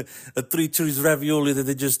a 3 cheese ravioli that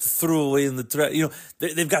they just threw away in the trash. You know,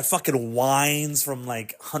 they've got fucking wines from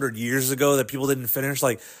like 100 years ago that people didn't finish.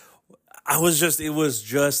 Like, it was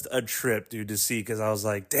just a trip, dude, to see, because I was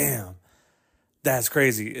like, damn. That's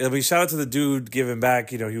crazy. I mean, shout out to the dude giving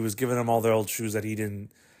back. You know, he was giving them all their old shoes that he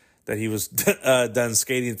was done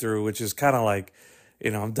skating through, which is kind of like, you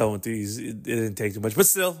know, I'm done with these. It didn't take too much, but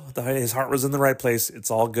still, his heart was in the right place. It's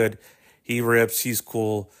all good. He rips. He's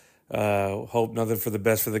cool. Hope nothing for the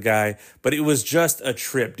best for the guy. But it was just a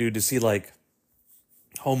trip, dude, to see like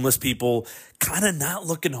homeless people kind of not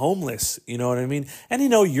looking homeless. You know what I mean? And you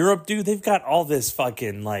know, Europe, dude, they've got all this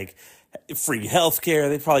fucking like free healthcare.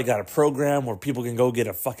 They probably got a program where people can go get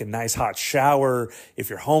a fucking nice hot shower if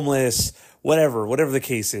you're homeless, whatever the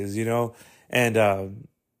case is, you know? And, I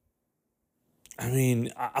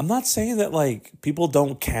mean, I'm not saying that like people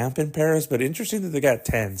don't camp in Paris, but interesting that they got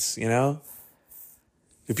tents, you know?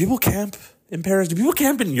 Do people camp in Paris? Do people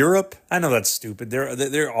camp in Europe? I know that's stupid.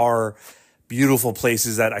 There are beautiful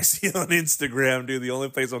places that I see on Instagram, dude. The only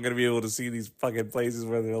place I'm going to be able to see these fucking places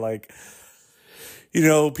where they're like, you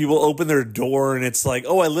know, people open their door and it's like,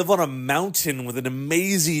 oh, I live on a mountain with an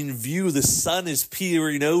amazing view. The sun is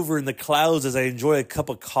peering over in the clouds as I enjoy a cup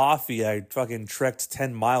of coffee I fucking trekked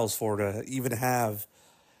 10 miles for to even have,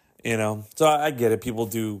 you know. So I get it. People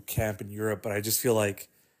do camp in Europe, but I just feel like,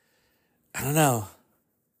 I don't know.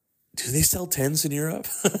 Do they sell tents in Europe?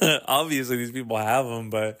 Obviously, these people have them,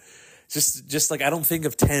 but just like I don't think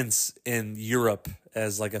of tents in Europe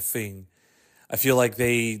as like a thing. I feel like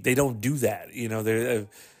they don't do that. You know, they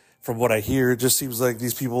from what I hear, it just seems like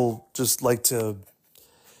these people just like to,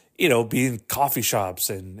 you know, be in coffee shops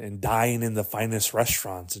and dine in the finest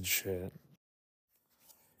restaurants and shit.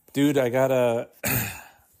 Dude,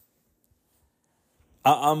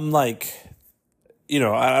 I'm like, you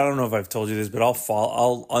know, I don't know if I've told you this, but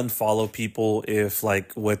I'll unfollow people if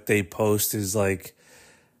like what they post is like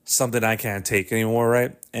something I can't take anymore,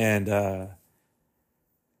 right? And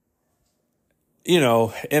you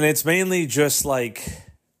know, and it's mainly just like,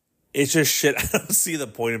 it's just shit. I don't see the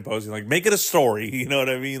point in posting. Like, make it a story. You know what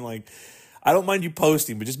I mean? Like, I don't mind you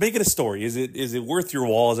posting, but just make it a story. Is it worth your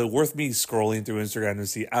wall? Is it worth me scrolling through Instagram to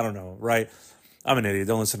see? I don't know, right? I'm an idiot.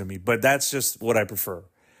 Don't listen to me. But that's just what I prefer.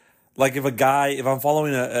 Like, if I'm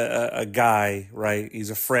following a guy, right? He's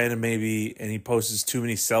a friend and he posts too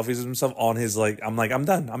many selfies of himself on his, like, I'm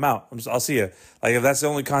done. I'm out. I'll see you. Like, if that's the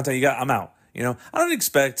only content you got, I'm out. You know, I don't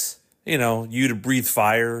expect, you know, you to breathe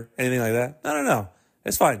fire, anything like that. No.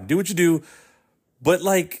 It's fine. Do what you do. But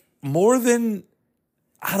like more than,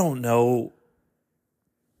 I don't know,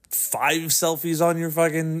 5 selfies on your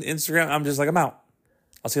fucking Instagram, I'm just like, I'm out.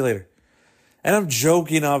 I'll see you later. And I'm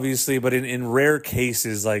joking, obviously, but in rare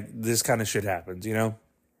cases, like this kind of shit happens, you know?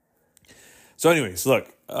 So anyways,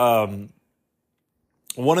 look, one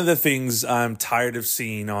of the things I'm tired of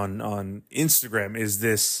seeing on Instagram is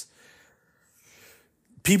this.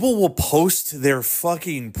 People will post their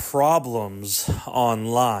fucking problems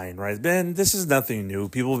online, right? Man, this is nothing new.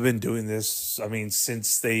 People have been doing this, I mean,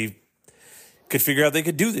 since they could figure out they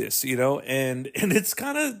could do this, you know? And it's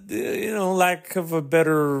kind of, you know, lack of a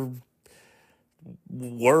better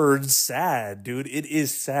word, sad, dude. It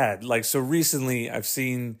is sad. Like, so recently I've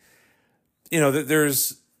seen, you know,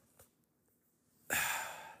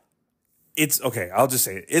 it's, okay, I'll just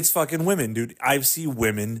say it. It's fucking women, dude. I've seen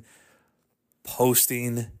women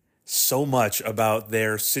posting so much about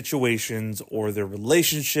their situations or their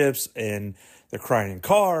relationships, and they're crying in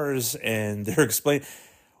cars and they're explaining.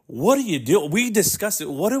 What do you do? We discussed it.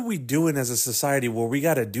 What are we doing as a society where we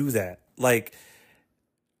got to do that? Like,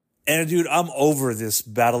 and dude, I'm over this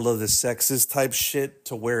battle of the sexes type shit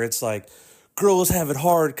to where it's like, girls have it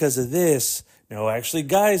hard because of this. No, actually,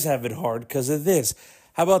 guys have it hard because of this.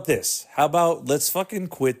 How about this? How about let's fucking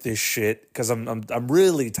quit this shit? Because I'm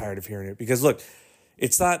really tired of hearing it. Because look,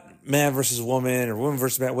 it's not man versus woman or woman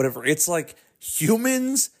versus man, whatever. It's like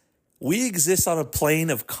humans, we exist on a plane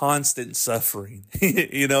of constant suffering.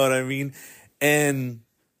 You know what I mean? And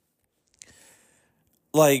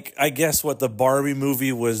like, I guess what the Barbie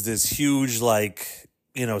movie was this huge, like,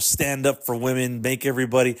 you know, stand up for women, make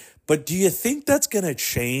everybody. But do you think that's going to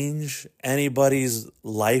change anybody's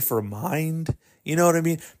life or mind? You know what I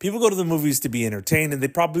mean? People go to the movies to be entertained, and they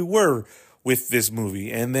probably were with this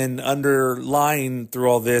movie. And then underlying through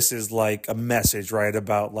all this is like a message, right?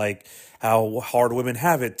 About like how hard women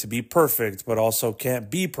have it to be perfect, but also can't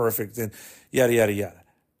be perfect, and yada, yada, yada.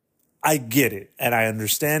 I get it, and I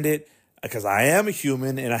understand it, because I am a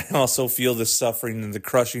human, and I also feel the suffering and the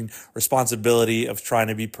crushing responsibility of trying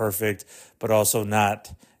to be perfect, but also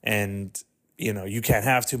not. And, you know, you can't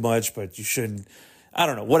have too much, but you shouldn't. I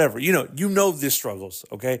don't know, whatever. You know the struggles,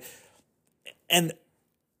 okay? And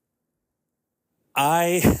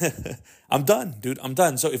I'm done, dude. I'm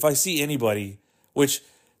done. So if I see anybody, which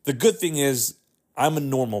the good thing is I'm a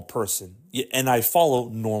normal person, and I follow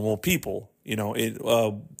normal people, you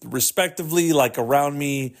know, respectively, like around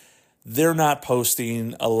me, they're not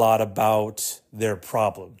posting a lot about their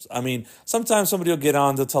problems. I mean, sometimes somebody will get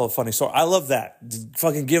on, they'll tell a funny story. I love that.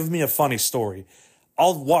 Fucking give me a funny story.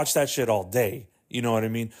 I'll watch that shit all day. You know what I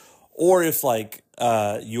mean? Or if like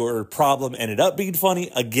your problem ended up being funny,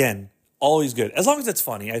 again, always good. As long as it's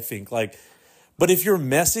funny, I think. Like, but if your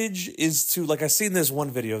message is to, like, I seen this one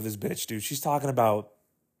video of this bitch, dude. She's talking about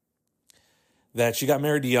that she got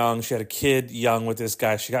married young. She had a kid young with this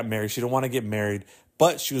guy. She got married. She didn't want to get married,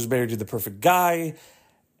 but she was married to the perfect guy,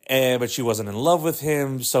 but she wasn't in love with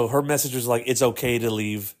him. So her message was like, it's okay to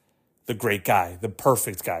leave the great guy, the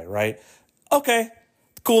perfect guy, right? Okay,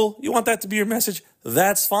 cool. You want that to be your message?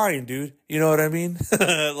 That's fine, dude. You know what I mean?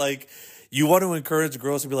 Like, you want to encourage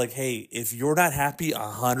girls to be like, hey, if you're not happy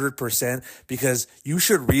 100%, because you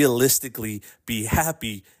should realistically be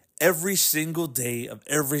happy every single day of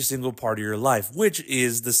every single part of your life, which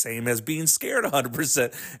is the same as being scared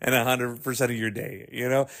 100% and 100% of your day. You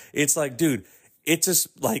know, it's like, dude, it's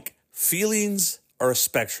just like feelings are a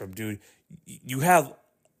spectrum, dude. You have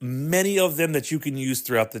many of them that you can use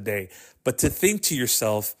throughout the day, but to think to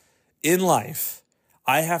yourself in life,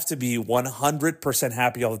 I have to be 100%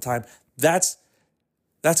 happy all the time. That's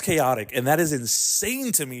chaotic. And that is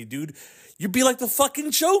insane to me, dude. You'd be like the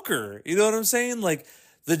fucking Joker. You know what I'm saying? Like,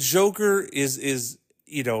 the Joker is,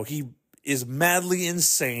 you know, he is madly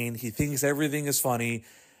insane. He thinks everything is funny.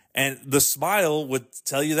 And the smile would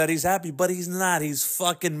tell you that he's happy, but he's not. He's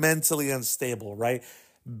fucking mentally unstable, right?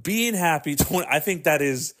 Being happy, I think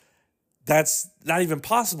that's not even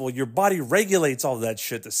possible. Your body regulates all that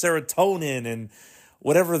shit, the serotonin and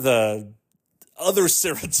whatever the other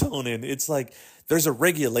serotonin. It's like there's a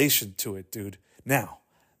regulation to it, dude. Now,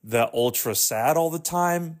 the ultra sad all the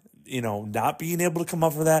time, you know, not being able to come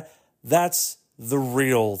up with that, that's the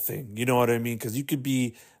real thing. You know what I mean? Because you could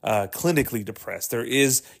be clinically depressed.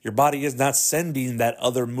 Your body is not sending that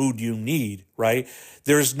other mood you need, right?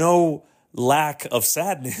 There's no lack of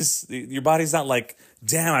sadness. Your body's not like,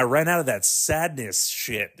 damn, I ran out of that sadness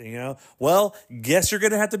shit, you know? Well, guess you're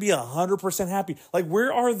going to have to be 100% happy. Like,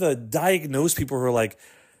 where are the diagnosed people who are like,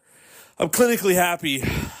 I'm clinically happy.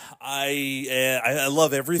 I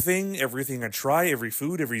love everything I try, every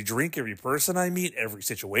food, every drink, every person I meet, every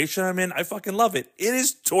situation I'm in. I fucking love it. It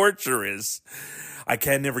is torturous. I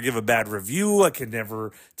can never give a bad review. I can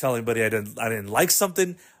never tell anybody I didn't like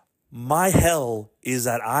something. My hell is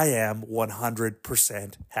that I am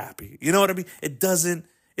 100% happy. You know what I mean?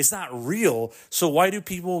 It's not real. So why do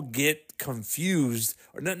people get confused,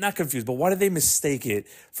 or not confused, but why do they mistake it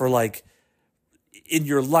for, like, in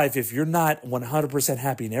your life, if you're not 100%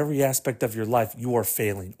 happy in every aspect of your life, you are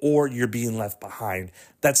failing or you're being left behind.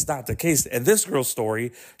 That's not the case. And this girl's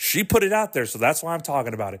story, she put it out there, so that's why I'm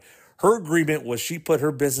talking about it. Her agreement was she put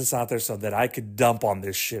her business out there so that I could dump on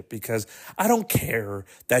this shit, because I don't care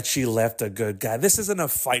that she left a good guy. This isn't a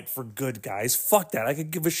fight for good guys. Fuck that. I could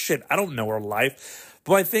give a shit. I don't know her life.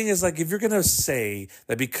 But my thing is, like, if you're going to say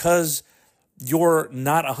that because you're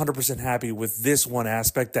not 100% happy with this one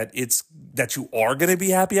aspect, that you are going to be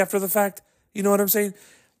happy after the fact, you know what I'm saying?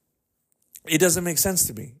 It doesn't make sense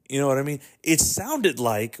to me. You know what I mean? It sounded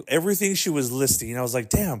like everything she was listing. I was like,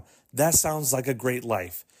 damn, that sounds like a great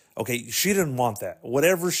life. Okay, she didn't want that.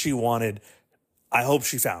 Whatever she wanted, I hope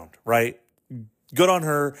she found, right? Good on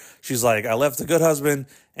her. She's like, I left a good husband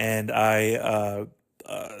and I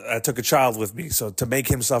took a child with me. So to make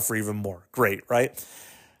him suffer even more. Great, right?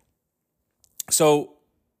 So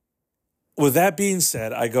with that being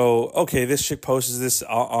said, I go, okay, this chick posts this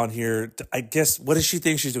on here. I guess, what does she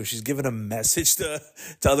think she's doing? She's giving a message to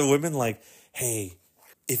other women like, hey,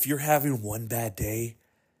 if you're having one bad day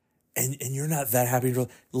and you're not that happy,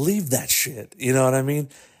 leave that shit. You know what I mean?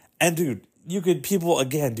 And dude, people,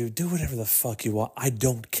 again, dude, do whatever the fuck you want. I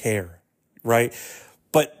don't care, right?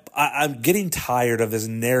 But I'm getting tired of this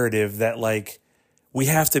narrative that like, we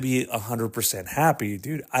have to be 100% happy,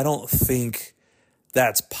 dude. I don't think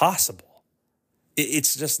that's possible.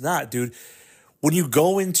 It's just not, dude. When you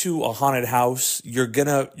go into a haunted house, you're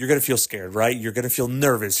gonna feel scared, right? You're gonna feel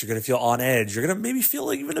nervous. You're gonna feel on edge. You're gonna maybe feel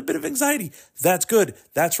like even a bit of anxiety. That's good.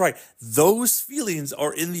 That's right. Those feelings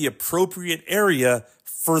are in the appropriate area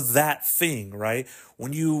for that thing, right?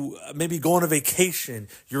 When you maybe go on a vacation,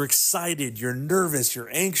 you're excited, you're nervous, you're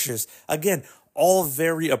anxious. Again, all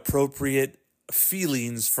very appropriate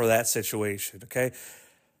feelings for that situation, okay?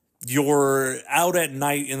 You're out at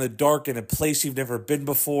night in the dark in a place you've never been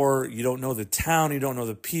before. You don't know the town. You don't know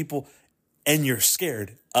the people. And you're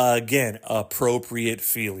scared. Again, appropriate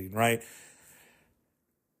feeling, right?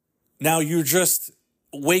 Now you just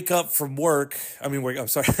wake up from work. I'm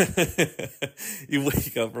sorry. You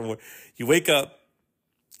wake up from work. You wake up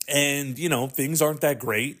and, things aren't that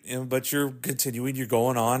great, but you're continuing. You're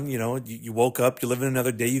going on. You woke up. You live in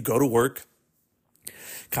another day. You go to work.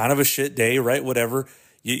 Kind of a shit day, right? Whatever.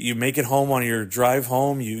 You make it home on your drive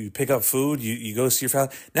home. You pick up food. You go see your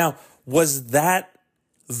family. Now, was that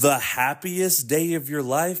the happiest day of your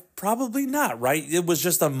life? Probably not, right? It was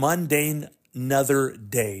just a mundane another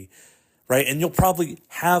day, right? And you'll probably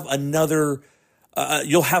have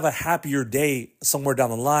you'll have a happier day somewhere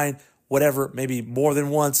down the line, whatever, maybe more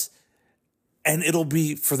than once. And it'll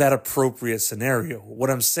be for that appropriate scenario.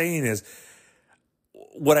 What I'm saying is,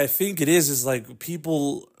 what I think it is like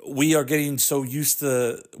people, we are getting so used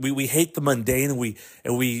to, we hate the mundane, and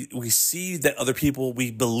we see that other people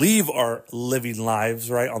we believe are living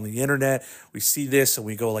lives, right, on the internet. We see this and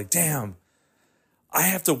we go like, damn, I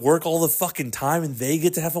have to work all the fucking time and they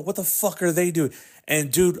get to have fun. What the fuck are they doing?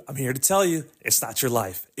 And dude, I'm here to tell you, it's not your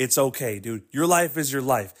life. It's okay, dude. Your life is your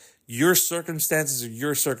life. Your circumstances are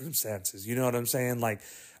your circumstances. You know what I'm saying? Like,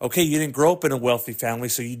 okay, you didn't grow up in a wealthy family,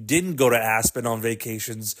 so you didn't go to Aspen on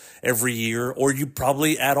vacations every year, or you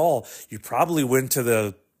probably at all. You probably went to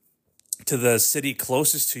the city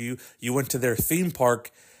closest to you. You went to their theme park,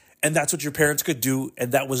 and that's what your parents could do,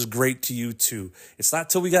 and that was great to you too. It's not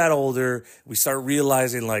till we got older we start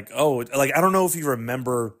realizing like, oh, like I don't know if you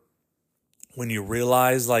remember when you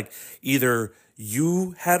realize like either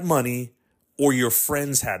you had money or your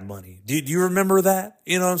friends had money. Do you remember that?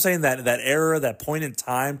 You know what I'm saying? That era, that point in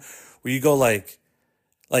time where you go like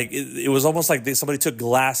it was almost like somebody took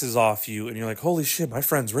glasses off you and you're like, holy shit, my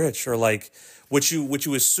friend's rich. Or like what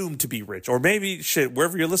you assume to be rich. Or maybe shit,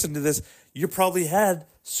 wherever you're listening to this, you probably had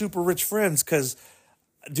super rich friends. Cause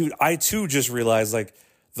dude, I too just realized like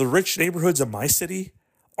the rich neighborhoods of my city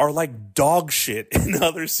are like dog shit in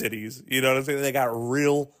other cities. You know what I'm saying? They got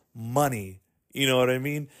real money. You know what I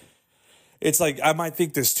mean? It's like I might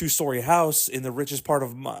think this 2-story house in the richest part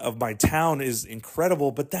of my town is incredible,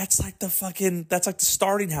 but that's like the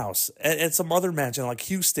starting house at some other mansion like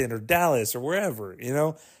Houston or Dallas or wherever,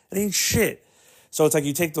 It ain't shit. So it's like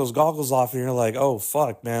you take those goggles off and you're like, oh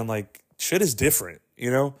fuck, man, like shit is different,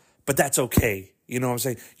 But that's okay. You know what I'm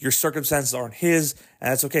saying? Your circumstances aren't his, and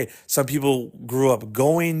that's okay. Some people grew up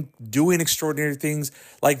doing extraordinary things.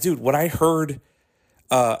 Like, dude, when I heard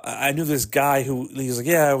I knew this guy who he was like,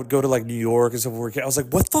 yeah, I would go to like New York and stuff. I was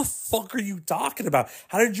like, what the fuck are you talking about?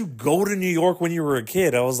 How did you go to New York when you were a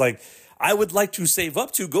kid? I was like, I would like to save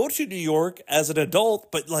up to go to New York as an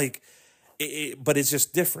adult, but like, but it's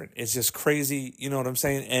just different. It's just crazy. You know what I'm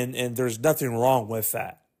saying? And there's nothing wrong with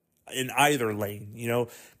that in either lane,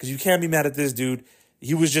 because you can't be mad at this dude.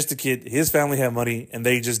 He was just a kid. His family had money and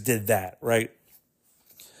they just did that. Right.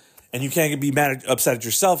 And you can't be upset at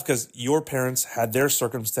yourself because your parents had their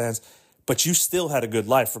circumstance, but you still had a good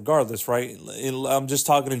life regardless, right? I'm just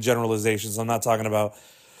talking in generalizations. I'm not talking about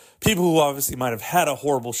people who obviously might have had a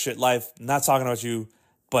horrible shit life. Not talking about you,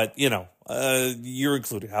 but, you're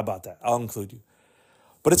included. How about that? I'll include you.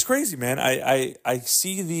 But it's crazy, man. I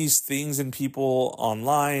see these things in people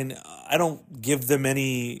online. I don't give them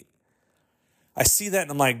any I see that and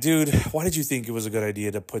I'm like, dude, why did you think it was a good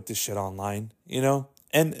idea to put this shit online? You know?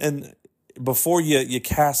 And before you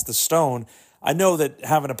cast the stone, I know that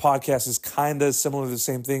having a podcast is kind of similar to the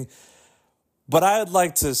same thing, but I'd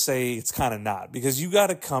like to say it's kind of not, because you got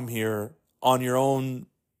to come here on your own,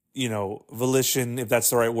 volition, if that's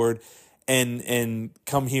the right word, and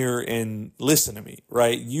come here and listen to me,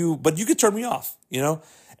 right? But you could turn me off,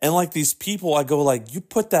 And like these people, I go like, you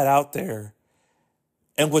put that out there.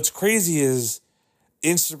 And what's crazy is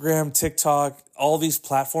Instagram, TikTok, all these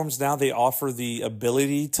platforms now, they offer the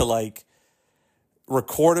ability to like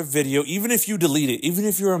record a video, even if you delete it, even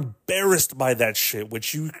if you're embarrassed by that shit,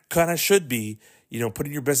 which you kind of should be,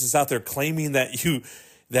 putting your business out there, claiming that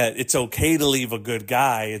it's okay to leave a good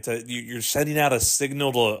guy. You're sending out a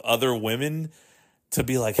signal to other women to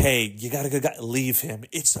be like, hey, you got a good guy, leave him.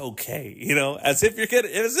 It's okay. As if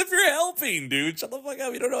you're helping, dude. Shut the fuck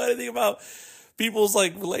up. You don't know anything about people's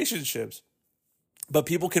like relationships. But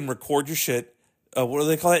people can record your shit. What do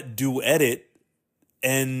they call it? Duet it.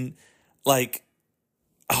 And like,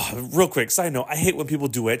 real quick, side note, I hate when people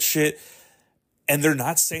duet shit and they're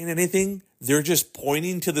not saying anything. They're just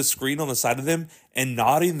pointing to the screen on the side of them and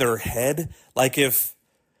nodding their head. Like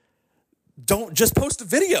don't just post a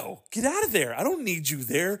video. Get out of there. I don't need you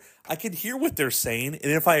there. I can hear what they're saying.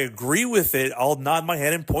 And if I agree with it, I'll nod my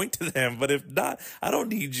head and point to them. But if not, I don't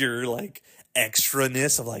need your like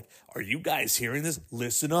extraness of like, are you guys hearing this?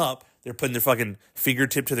 Listen up. They're putting their fucking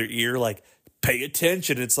fingertip to their ear like, pay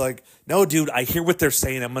attention. It's like, no, dude, I hear what they're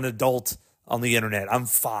saying. I'm an adult on the internet. I'm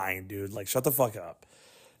fine, dude. Like, shut the fuck up.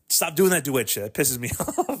 Stop doing that duet shit. It pisses me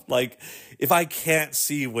off. Like, if I can't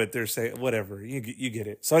see what they're saying, whatever. You get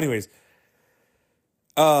it. So anyways,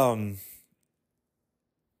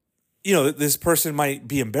 this person might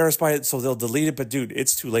be embarrassed by it, so they'll delete it. But dude,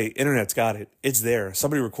 it's too late. Internet's got it. It's there.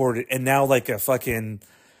 Somebody recorded it. And now like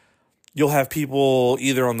you'll have people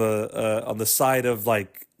either on the side of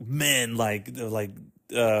like men,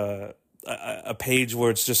 a page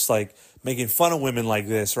where it's just like making fun of women like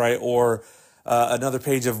this, right? Or another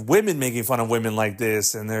page of women making fun of women like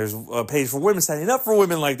this, and there's a page for women standing up for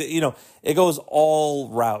women like that. It goes all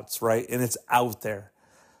routes, right? And it's out there.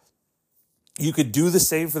 You could do the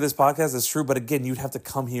same for this podcast, that's true, but again, you'd have to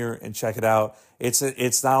come here and check it out.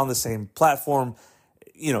 It's not on the same platform.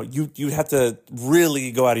 You'd have to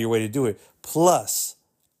really go out of your way to do it. Plus,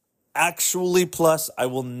 I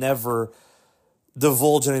will never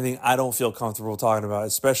divulge anything I don't feel comfortable talking about,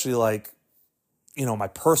 especially like, my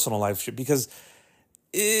personal life shit. Because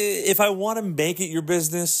if I want to make it your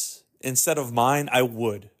business instead of mine, I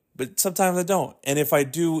would. But sometimes I don't. And if I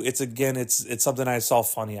do, it's something I saw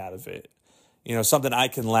funny out of it. Something I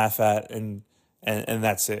can laugh at and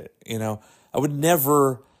that's it. I would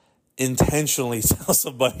never intentionally tell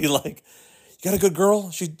somebody like, you got a good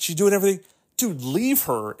girl? She's doing everything? Dude, leave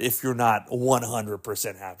her if you're not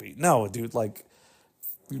 100% happy. No, dude, like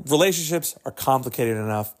relationships are complicated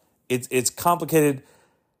enough. It's complicated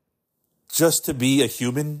just to be a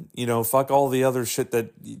human, fuck all the other shit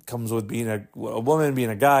that comes with being a woman, being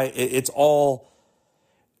a guy. It's all,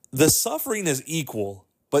 the suffering is equal,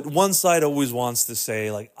 but one side always wants to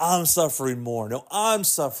say like, I'm suffering more. No, I'm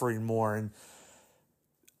suffering more. And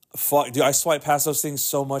fuck, dude, I swipe past those things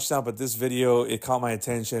so much now, but this video, it caught my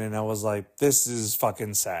attention and I was like, this is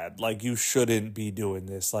fucking sad. Like, you shouldn't be doing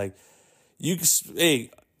this. Like,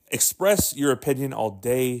 express your opinion all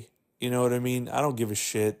day. You know what I mean? I don't give a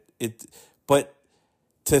shit. But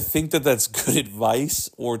to think that that's good advice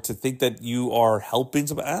or to think that you are helping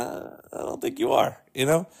somebody, I don't think you are,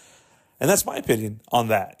 And that's my opinion on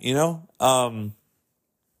that,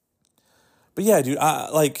 But yeah, dude,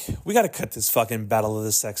 we got to cut this fucking battle of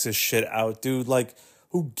the sexes shit out, dude. Like,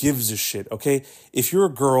 who gives a shit, okay? If you're a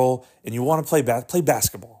girl and you want to play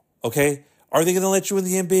basketball, okay? Are they going to let you in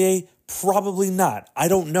the NBA? Probably not. I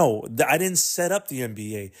don't know. I didn't set up the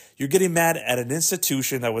NBA. You're getting mad at an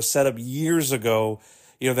institution that was set up years ago,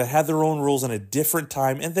 that had their own rules in a different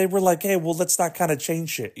time. And they were like, hey, well, let's not kind of change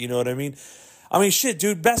shit. You know what I mean? Shit,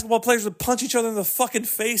 dude, basketball players would punch each other in the fucking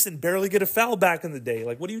face and barely get a foul back in the day.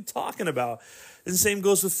 Like, what are you talking about? And the same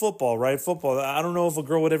goes with football, right? Football, I don't know if a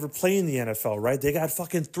girl would ever play in the NFL, right? They got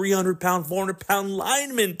fucking 300-pound, 400-pound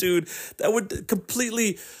linemen, dude. That would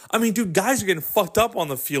completely... dude, guys are getting fucked up on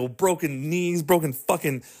the field. Broken knees, broken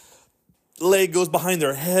fucking leg goes behind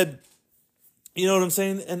their head. You know what I'm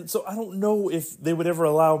saying? And so I don't know if they would ever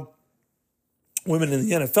allow women in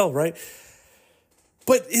the NFL, right?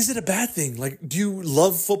 But is it a bad thing? Like, do you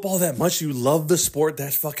love football that much? Do you love the sport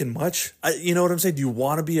that fucking much? You know what I'm saying? Do you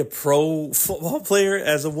want to be a pro football player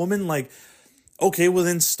as a woman? Like, okay, well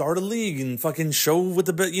then start a league and fucking show with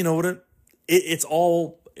the, it's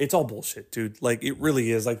all it's all bullshit, dude. Like, it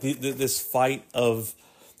really is. Like, this fight of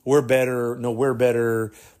we're better, no, we're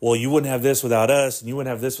better. Well, you wouldn't have this without us, and you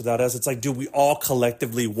wouldn't have this without us. It's like, dude, we all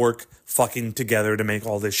collectively work fucking together to make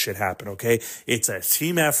all this shit happen, okay? It's a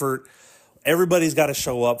team effort. Everybody's got to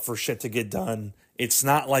show up for shit to get done. It's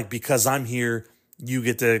not like because I'm here, you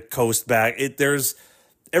get to coast back.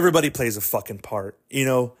 Everybody plays a fucking part, you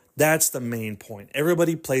know? That's the main point.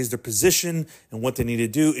 Everybody plays their position and what they need to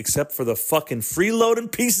do, except for the fucking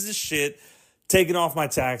freeloading pieces of shit taking off my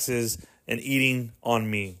taxes and eating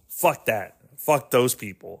on me. Fuck that. Fuck those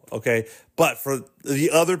people, okay? But for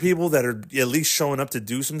the other people that are at least showing up to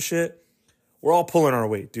do some shit, we're all pulling our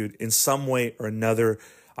weight, dude, in some way or another.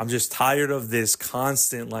 I'm just tired of this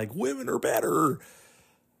constant, like, women are better.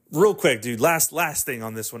 Real quick, dude, last thing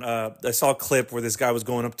on this one. I saw a clip where this guy was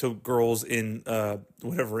going up to girls in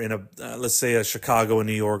let's say a Chicago and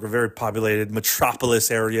New York, a very populated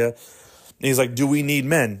metropolis area. And he's like, do we need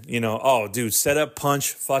men? You know, oh, dude, set up,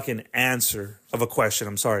 punch, fucking answer of a question.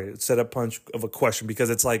 I'm sorry, set up, punch of a question, because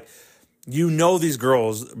it's like, you know, these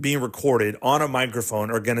girls being recorded on a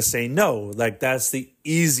microphone are going to say no. Like, that's the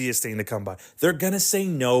easiest thing to come by. They're going to say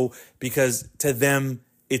no because to them,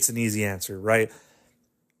 it's an easy answer, right?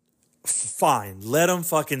 Fine, let them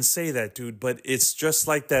fucking say that, dude. But it's just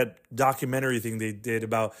like that documentary thing they did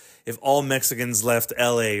about if all Mexicans left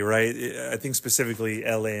LA, right? I think specifically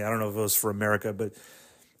LA. I don't know if it was for America, but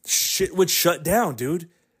shit would shut down, dude.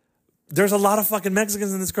 There's a lot of fucking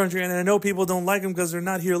Mexicans in this country, and I know people don't like them because they're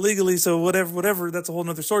not here legally, so whatever, that's a whole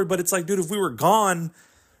nother story. But it's like, dude, if we were gone,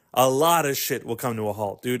 a lot of shit will come to a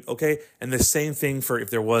halt, dude, okay? And the same thing for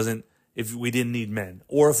if we didn't need men,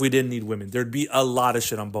 or if we didn't need women. There'd be a lot of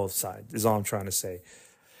shit on both sides, is all I'm trying to say.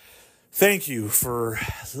 Thank you for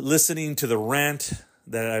listening to the rant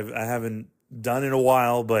that I haven't done in a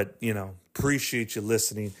while, but, you know, appreciate you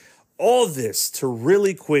listening. All this to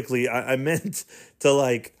really quickly, I meant to,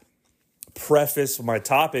 like, preface my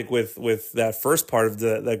topic with that first part of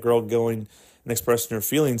that girl going and expressing her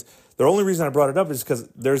feelings. The only reason I brought it up is because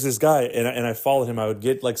there's this guy, and I followed him. I would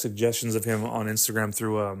get, like, suggestions of him on Instagram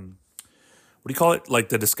through, what do you call it? Like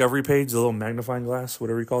the discovery page, the little magnifying glass,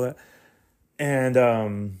 whatever you call that.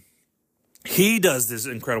 And he does this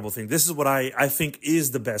incredible thing. This is what I think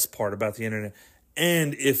is the best part about the internet.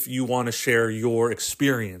 And if you want to share your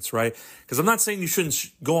experience, right? Because I'm not saying you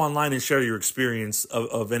shouldn't go online and share your experience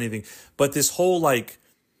of anything. But this whole, like,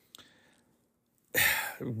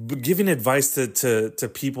 giving advice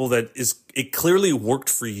to people that it clearly worked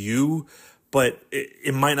for you, but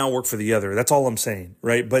it might not work for the other. That's all I'm saying,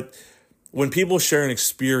 right? But when people share an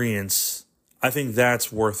experience, I think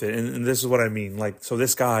that's worth it. And this is what I mean. Like, so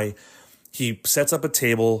this guy, he sets up a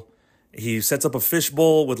table, he sets up a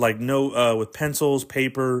fishbowl with with pencils,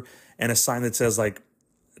 paper, and a sign that says, like,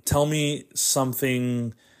 tell me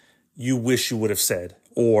something you wish you would have said,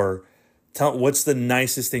 or what's the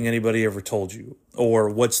nicest thing anybody ever told you, or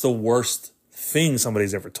what's the worst thing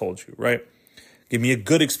somebody's ever told you, right? Give me a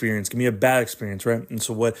good experience. Give me a bad experience, right? And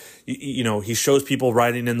so what, you know, he shows people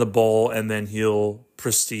writing in the bowl, and then he'll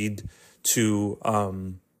proceed to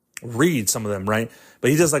read some of them, right?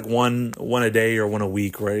 But he does like one a day or one a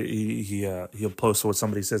week, right? He'll post what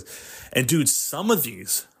somebody says. And dude, some of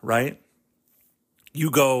these, right?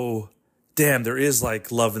 You go, damn, there is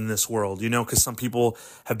like love in this world, you know, because some people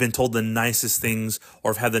have been told the nicest things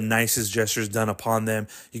or have had the nicest gestures done upon them.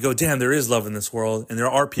 You go, damn, there is love in this world, and there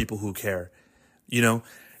are people who care. You know,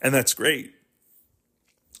 and that's great.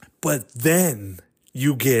 But then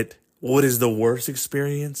you get what is the worst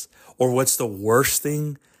experience, or what's the worst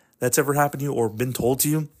thing that's ever happened to you or been told to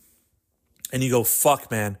you. And you go,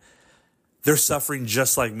 fuck, man, they're suffering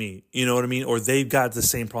just like me. You know what I mean? Or they've got the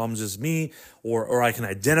same problems as me, or I can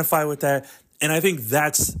identify with that. And I think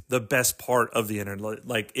that's the best part of the internet.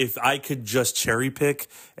 Like, if I could just cherry pick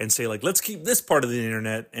and say, like, let's keep this part of the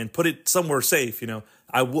internet and put it somewhere safe, you know,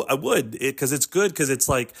 I would, because it's good, because it's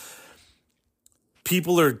like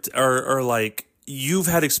people are like, you've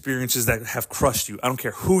had experiences that have crushed you. I don't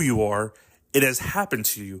care who you are. It has happened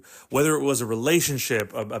to you, whether it was a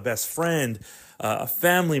relationship, a best friend, a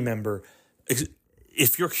family member.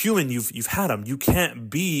 If you're human, you've had them. You can't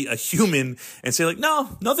be a human and say, like,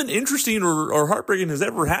 no, nothing interesting or heartbreaking has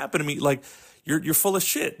ever happened to me. Like, you're full of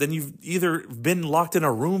shit. Then you've either been locked in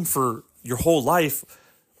a room for your whole life,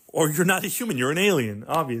 or you're not a human. You're an alien,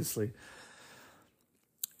 obviously.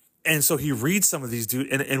 And so he reads some of these,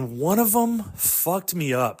 dude, and one of them fucked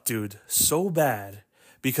me up, dude, so bad,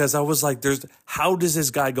 because I was like, how does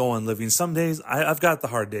this guy go on living? Some days, I've got the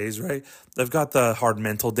hard days, right? I've got the hard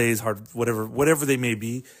mental days, hard whatever they may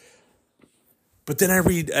be. But then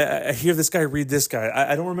I hear this guy read this guy.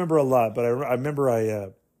 I don't remember a lot, but I remember I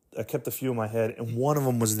kept a few in my head, and one of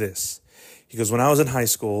them was this. He goes, when I was in high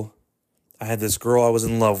school, I had this girl I was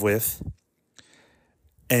in love with,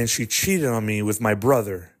 and she cheated on me with my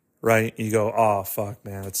brother, right? And you go, oh, fuck,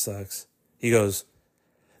 man, that sucks. He goes,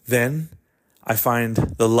 then I find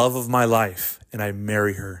the love of my life, and I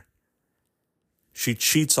marry her. She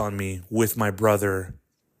cheats on me with my brother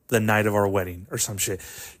the night of our wedding or some shit.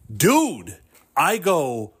 Dude, I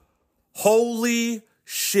go, holy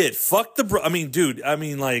shit. Fuck the I mean, dude,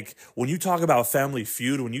 like, when you talk about Family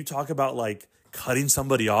Feud, when you talk about, like, cutting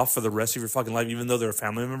somebody off for the rest of your fucking life, even though they're a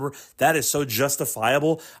family member, that is so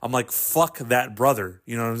justifiable. I'm like, fuck that brother.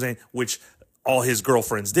 You know what I'm saying? Which all his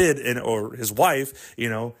girlfriends did, or his wife,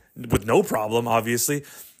 with no problem, obviously.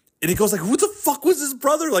 And he goes like, who the fuck was his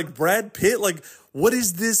brother? Like Brad Pitt? Like, what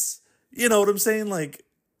is this? You know what I'm saying? Like,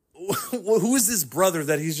 who is this brother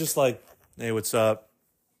that he's just like, hey, what's up?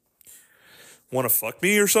 Want to fuck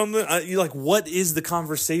me or something? You're like, what is the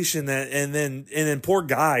conversation and then poor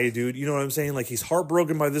guy, dude, you know what I'm saying? Like, he's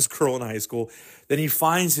heartbroken by this girl in high school. Then he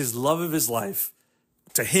finds his love of his life.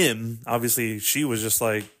 To him, obviously, she was just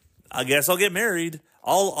like, I guess I'll get married.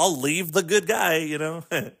 I'll leave the good guy,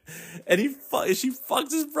 and she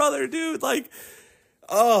fucks his brother, dude. Like,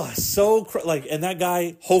 oh, and that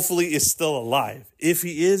guy hopefully is still alive. If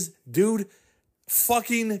he is, dude,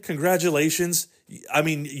 fucking congratulations. I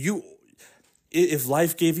mean, if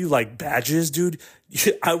life gave you like badges, dude,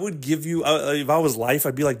 I would give you, if I was life,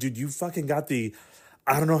 I'd be like, dude, you fucking got the,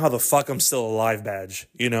 I don't know how the fuck I'm still alive badge,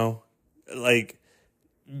 like,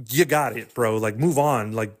 you got it, bro. Like, move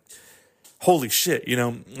on. Like, holy shit,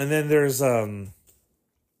 And then there's,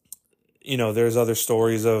 there's other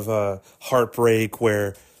stories of heartbreak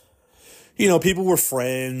where, people were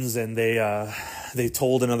friends and they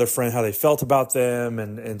told another friend how they felt about them,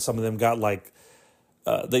 and some of them got like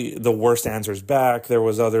the worst answers back. There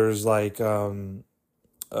was others like about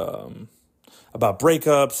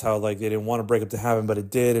breakups, how like they didn't want to break up to happen, but it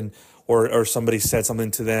did, and or somebody said something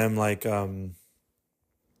to them like I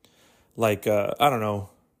don't know.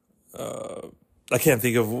 I can't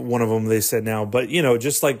think of one of them they said now, but,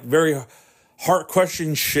 just like very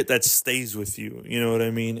heart-questioning shit that stays with you. You know what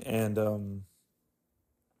I mean? And,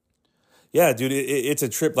 yeah, dude, it's a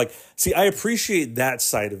trip. Like, see, I appreciate that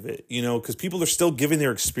side of it, because people are still giving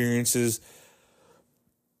their experiences.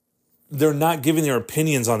 They're not giving their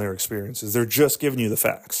opinions on their experiences. They're just giving you the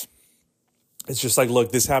facts. It's just like,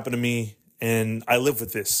 look, this happened to me and I live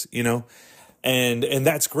with this, and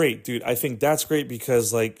that's great, dude. I think that's great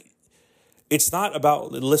because, like, it's not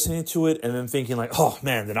about listening to it and then thinking like, oh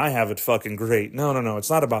man, then I have it fucking great. No. It's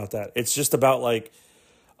not about that. It's just about like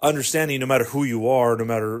understanding no matter who you are, no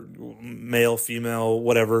matter male, female,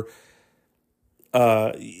 whatever,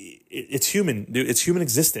 it's human, dude. It's human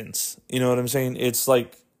existence. You know what I'm saying? It's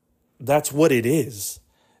like, that's what it is.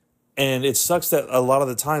 And it sucks that a lot of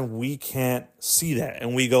the time we can't see that.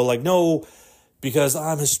 And we go like, no, because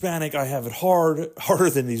I'm Hispanic, I have it harder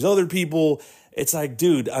than these other people. It's like,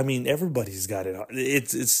 dude, I mean, everybody's got it.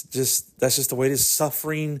 It's just, that's just the way it is.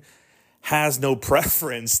 Suffering has no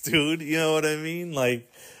preference, dude. You know what I mean? Like,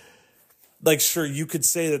 sure, you could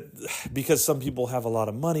say that because some people have a lot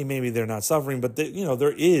of money, maybe they're not suffering, but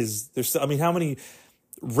there's still, I mean, how many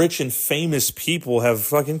rich and famous people have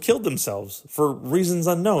fucking killed themselves for reasons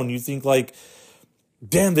unknown? You think like,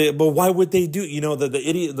 damn, but why would they do,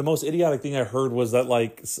 the most idiotic thing I heard was that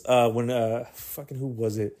like, when, fucking, who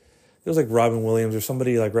was it? It was like Robin Williams or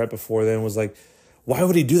somebody like right before then was like, why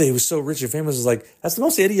would he do that? He was so rich and famous. It's like, that's the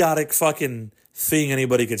most idiotic fucking thing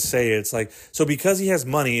anybody could say. It's like, so because he has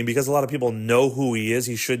money and because a lot of people know who he is,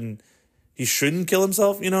 he shouldn't kill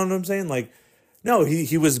himself. You know what I'm saying? Like, no,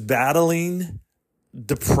 he was battling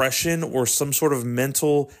depression or some sort of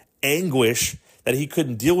mental anguish that he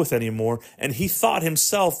couldn't deal with anymore. And he thought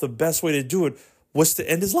himself the best way to do it was to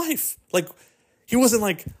end his life. Like, he wasn't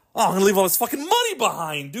like, oh, I'm going to leave all this fucking money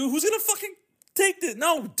behind, dude. Who's going to fucking take this?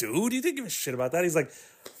 No, dude, he didn't give a shit about that. He's like,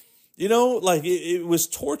 like it was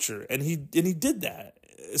torture. And he did that.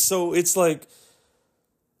 So it's like,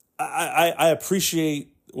 I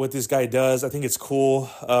appreciate what this guy does. I think it's cool.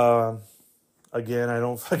 Again, I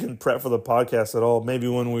don't fucking prep for the podcast at all. Maybe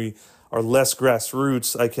when we are less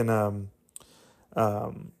grassroots, I can,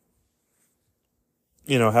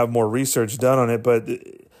 have more research done on it. But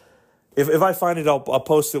if I find it, I'll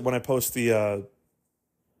post it when I post the,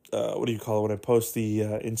 what do you call it? When I post the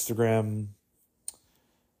Instagram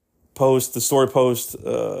post, the story post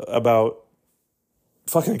about,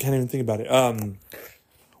 fucking, I can't even think about it.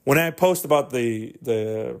 When I post about the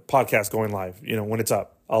podcast going live, when it's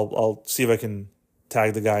up, I'll see if I can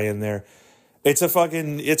tag the guy in there.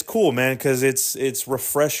 it's cool, man, because it's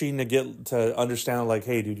refreshing to get to understand, like,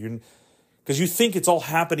 hey, dude, you're, because you think it's all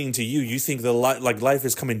happening to you. You think like life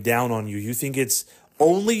is coming down on you. You think it's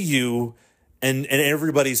only you and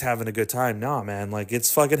everybody's having a good time. Nah, man, like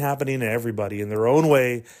it's fucking happening to everybody in their own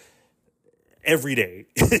way every day.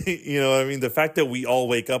 You know what I mean? The fact that we all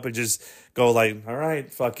wake up and just go like, all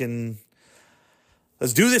right, fucking,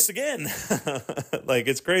 let's do this again. Like,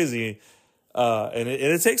 it's crazy. And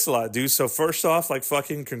it takes a lot, dude. So first off, like,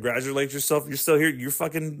 fucking congratulate yourself. You're still here. You're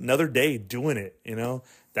fucking another day doing it, you know?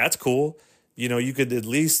 That's cool. You know, you could at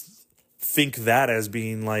least think that as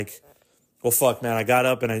being like, well, fuck, man, I got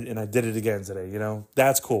up and I did it again today, you know?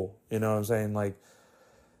 That's cool. You know what I'm saying? Like,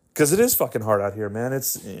 because it is fucking hard out here, man.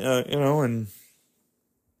 It's, you know, and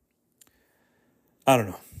I don't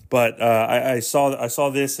know. But I saw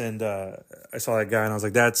this, and I saw that guy, and I was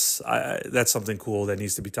like, that's something cool that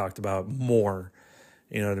needs to be talked about more.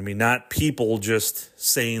 You know what I mean? Not people just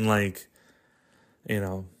saying like, you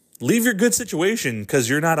know, leave your good situation because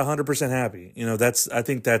you're not 100% happy. You know, I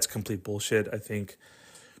think that's complete bullshit. I think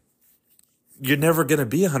you're never gonna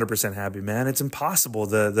be 100% happy, man. It's impossible.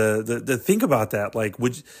 The think about that. Like,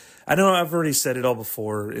 I know I've already said it all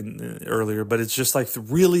before earlier, but it's just like,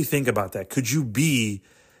 really think about that. Could you be?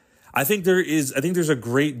 I think there's a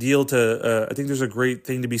great deal to, I think there's a great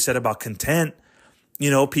thing to be said about content.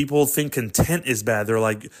 You know, people think content is bad. They're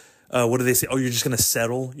like, what do they say? Oh, you're just going to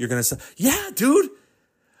settle? You're going to settle? Yeah, dude.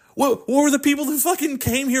 What were the people who fucking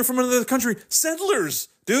came here from another country? Settlers,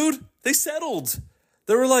 dude. They settled.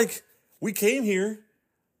 They were like, we came here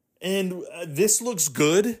and this looks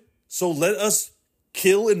good. So let us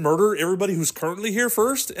kill and murder everybody who's currently here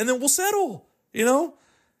first, and then we'll settle, you know?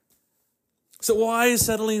 So why is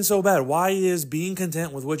settling so bad? Why is being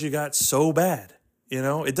content with what you got so bad? You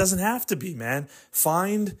know, it doesn't have to be, man.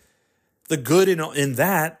 Find the good in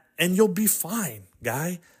that, and you'll be fine,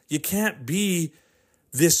 guy. You can't be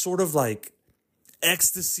this sort of like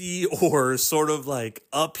ecstasy or sort of like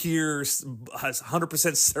up here, 100%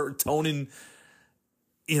 serotonin,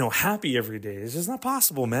 you know, happy every day. It's just not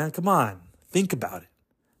possible, man. Come on, think about it.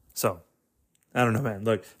 So, I don't know, man.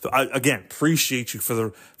 Look, again, appreciate you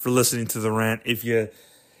for listening to the rant. If you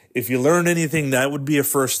learned anything, that would be a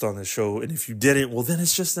first on the show. And if you didn't, well, then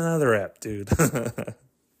it's just another app, dude.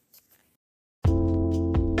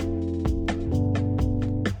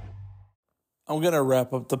 I'm gonna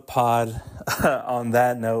wrap up the pod on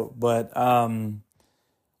that note, but well,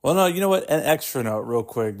 no, you know what? An extra note, real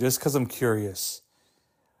quick, just because I'm curious.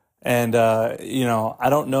 And you know, I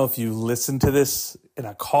don't know if you listen to this in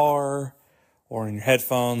a car or in your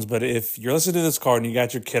headphones, but if you're listening to this car and you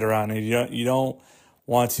got your kid around and you don't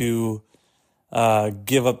want to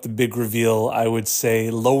give up the big reveal, I would say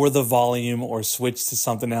lower the volume or switch to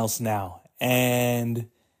something else now. And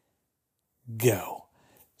go.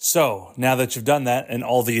 So now that you've done that and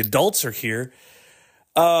all the adults are here,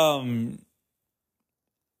 I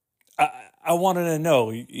wanted to know,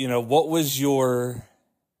 you know, what was your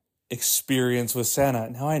experience with Santa?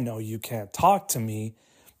 Now I know you can't talk to me,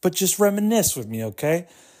 but just reminisce with me, okay?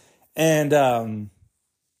 And,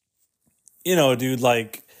 you know, dude,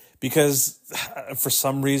 like, because for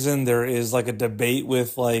some reason there is like a debate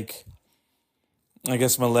with like, I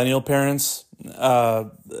guess millennial parents,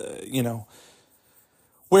 you know,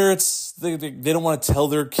 where it's, they don't want to tell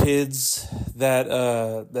their kids that,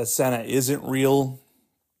 that Santa isn't real,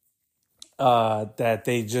 that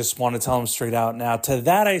they just want to tell them straight out. Now, to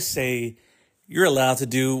that I say, you're allowed to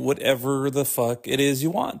do whatever the fuck it is you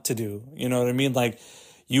want to do. You know what I mean? Like,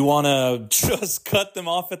 you want to just cut them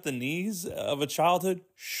off at the knees of a childhood?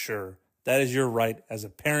 Sure. That is your right as a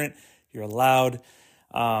parent. You're allowed.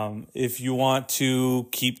 If you want to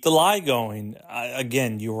keep the lie going,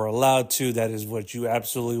 again, you are allowed to. That is what you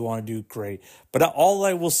absolutely want to do. Great. But all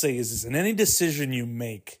I will say is in any decision you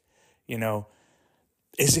make, you know,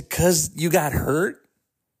 is it because you got hurt,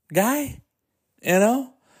 guy? You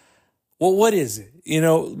know? Well, what is it? You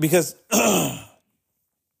know, because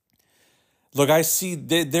look, I see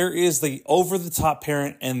there is the over-the-top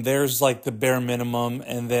parent, and there's like the bare minimum,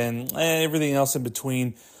 and then everything else in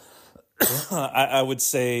between. I would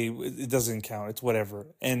say it doesn't count. It's whatever.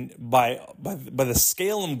 And by the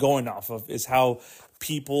scale I'm going off of is how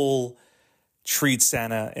people treat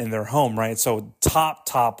Santa in their home, right? So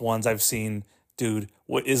top ones I've seen, dude,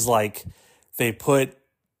 what is like they put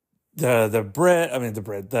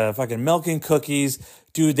the fucking milk and cookies,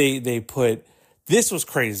 dude. They put, this was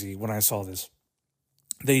crazy when I saw this.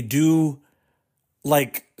 They do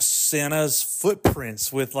like Santa's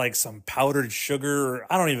footprints with like some powdered sugar, or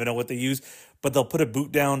I don't even know what they use, but they'll put a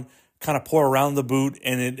boot down, kind of pour around the boot,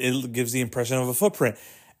 and it gives the impression of a footprint.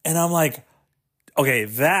 And I'm like, Okay,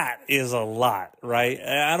 that is a lot, right?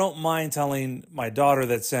 I don't mind telling my daughter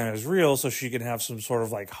that Santa is real so she can have some sort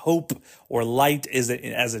of like hope or light as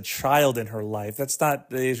a child in her life. That's not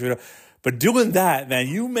the issue. But doing that, man,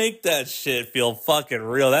 you make that shit feel fucking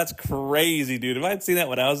real. That's crazy, dude. If I'd seen that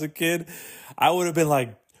when I was a kid, I would have been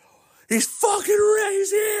like, he's fucking real.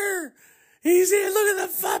 He's here. He's here. Look at the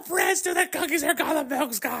footprints. Dude, the cookies are gone. The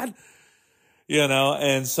milk's gone. You know,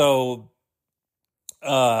 and so,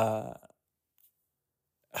 and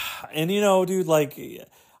you know, dude, like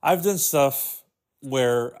I've done stuff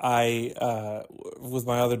where with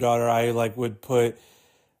my other daughter, I like would put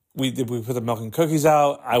we put the milk and cookies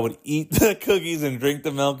out. I would eat the cookies and drink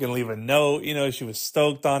the milk and leave a note. You know, she was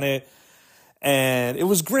stoked on it, and it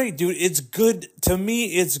was great, dude. It's good to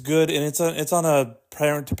me. It's good, and it's on a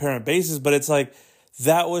parent to parent basis. But it's like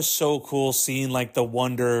that was so cool seeing like the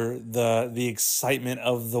wonder, the excitement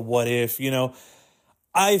of the what if. You know,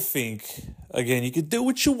 I think again, you could do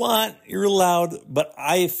what you want. You're allowed, but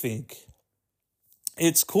I think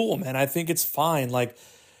it's cool, man. I think it's fine. Like,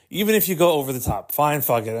 even if you go over the top, fine,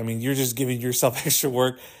 fuck it. I mean, you're just giving yourself extra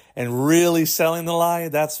work and really selling the lie.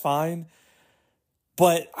 That's fine.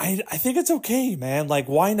 But I think it's okay, man. Like,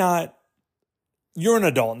 why not? You're an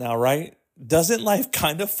adult now, right? Doesn't life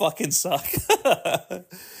kind of fucking suck?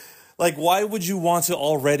 Like, why would you want to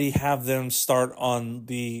already have them start on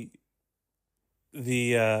the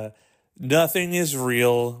nothing is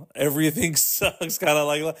real, everything sucks kind of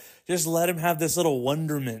like, just let him have this little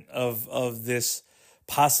wonderment of this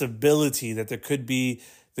possibility that there could be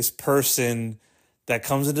this person that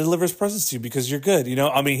comes and delivers presents to you because you're good. You know,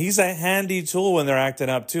 I mean, he's a handy tool when they're acting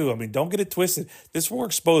up too. I mean, don't get it twisted. This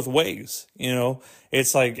works both ways. You know,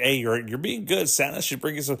 it's like, hey, you're being good. Santa should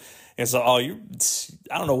bring you some. It's like,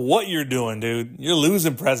 I don't know what you're doing, dude. You're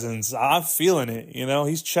losing presents. I'm feeling it. You know,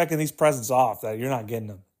 he's checking these presents off that you're not getting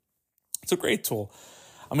them. It's a great tool.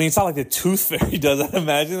 I mean, it's not like the Tooth Fairy does. I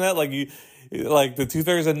imagine that, like the Tooth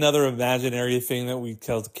Fairy is another imaginary thing that we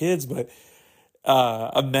tell the kids. But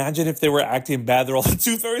imagine if they were acting bad, they're all the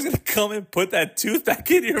Tooth Fairy's gonna come and put that tooth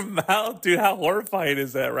back in your mouth, dude. How horrifying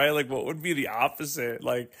is that, right? Like, what would be the opposite?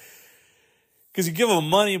 Like, because you give them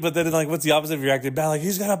money, but then like, what's the opposite if you're acting bad? Like,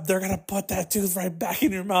 they're gonna put that tooth right back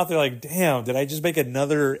in your mouth. They're like, damn, did I just make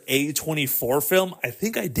another A24 film? I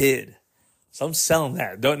think I did. So I'm selling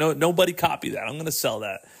that. Nobody copy that. I'm gonna sell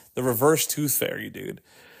that. The reverse Tooth Fairy, dude.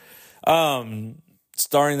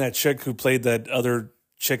 Starring that chick who played that other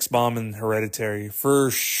chick's mom in Hereditary.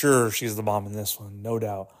 For sure, she's the mom in this one, no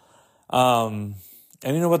doubt. And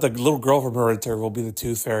you know what? The little girl from Hereditary will be the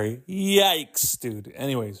Tooth Fairy. Yikes, dude.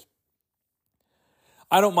 Anyways,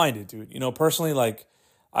 I don't mind it, dude. You know, personally, like,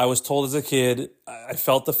 I was told as a kid, I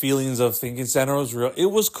felt the feelings of thinking Santa was real. It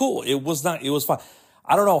was cool. It was not. It was fun.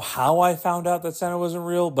 I don't know how I found out that Santa wasn't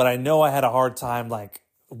real, but I know I had a hard time, like,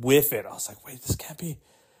 with it. I was like, wait, this can't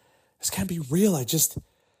be real.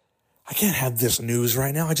 I can't have this news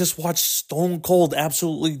right now. I just watched Stone Cold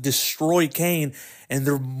absolutely destroy Kane and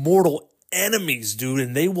their mortal enemies, dude,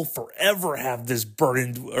 and they will forever have this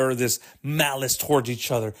burden or this malice towards each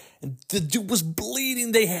other. And the dude was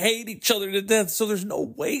bleeding. They hate each other to death. So there's no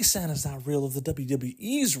way Santa's not real if the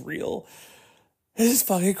WWE's real. It's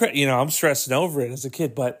fucking crazy. You know, I'm stressing over it as a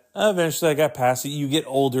kid, but eventually I got past it. You get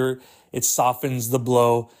older, it softens the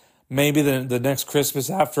blow. Maybe the next Christmas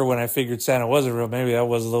after, when I figured Santa wasn't real, maybe I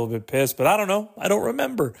was a little bit pissed, but I don't know. I don't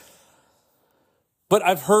remember. But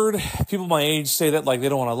I've heard people my age say that, like, they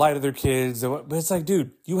don't want to lie to their kids. But it's like,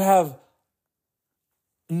 dude, you have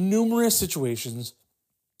numerous situations,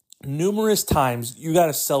 numerous times you got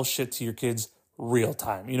to sell shit to your kids real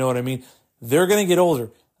time. You know what I mean? They're going to get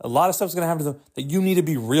older. A lot of stuff's going to happen to them that you need to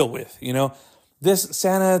be real with, you know? This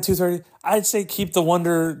Santa 230, I'd say keep the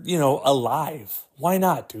wonder, you know, alive. Why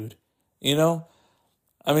not, dude? You know?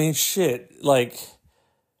 I mean, shit, like,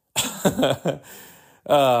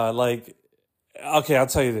 like, okay, I'll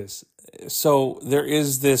tell you this. So there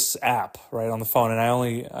is this app, right, on the phone, and I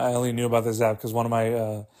only knew about this app because one of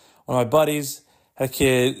my buddies had a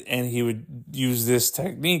kid, and he would use this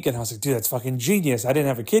technique, and I was like, dude, that's fucking genius. I didn't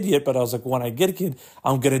have a kid yet, but I was like, when I get a kid,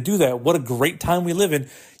 I'm gonna do that. What a great time we live in.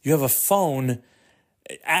 You have a phone,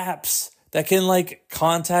 apps that can, like,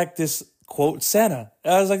 contact this, quote, Santa.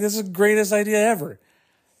 I was like, this is the greatest idea ever.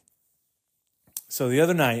 So the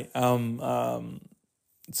other night,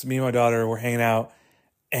 it's me and my daughter, we're hanging out,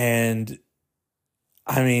 and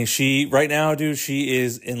I mean, right now, dude, she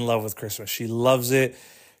is in love with Christmas. She loves it.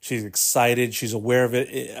 She's excited. She's aware of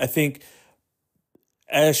it. I think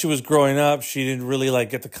as she was growing up, she didn't really, like,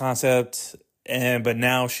 get the concept, but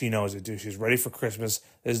now she knows it, dude. She's ready for Christmas.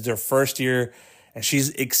 This is their first year, and she's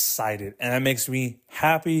excited, and that makes me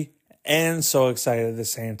happy and so excited at the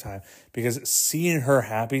same time, because seeing her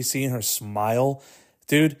happy, seeing her smile,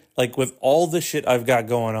 dude, like with all the shit I've got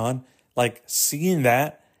going on, like seeing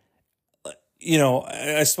that,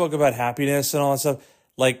 I spoke about happiness and all that stuff.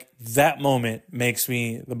 Like that moment makes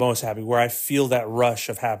me the most happy, where I feel that rush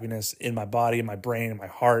of happiness in my body, in my brain, in my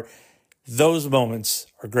heart. Those moments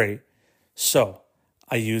are great. So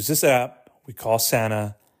I use this app. We call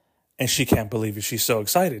Santa, and she can't believe it. She's so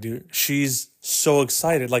excited, dude. She's so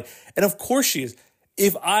excited. Like, and of course she is.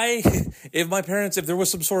 If there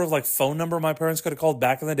was some sort of like phone number my parents could have called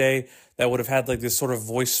back in the day that would have had like this sort of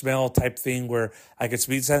voicemail type thing where I could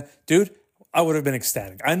speak to Santa, dude, I would have been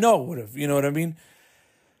ecstatic. I know I would have. You know what I mean?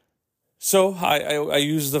 So I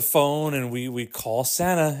use the phone, and we call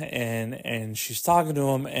Santa, and she's talking to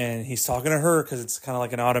him, and he's talking to her, because it's kind of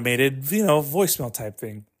like an automated, voicemail type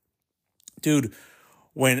thing. Dude,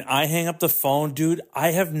 when I hang up the phone, dude,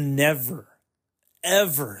 I have never,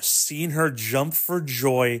 ever seen her jump for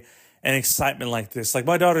joy and excitement like this. Like,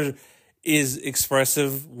 my daughter is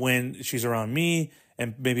expressive when she's around me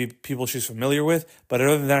and maybe people she's familiar with, but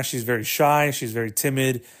other than that, she's very shy, she's very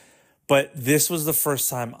timid. But this was the first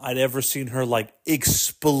time I'd ever seen her like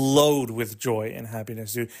explode with joy and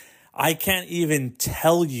happiness, dude. I can't even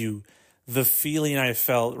tell you the feeling I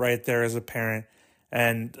felt right there as a parent.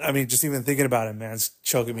 And I mean, just even thinking about it, man, it's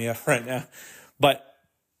choking me up right now. But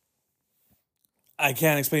I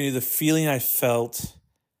can't explain to you the feeling I felt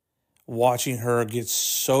watching her get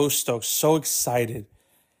so stoked, so excited.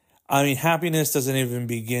 I mean, happiness doesn't even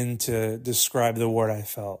begin to describe the word I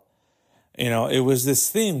felt. It was this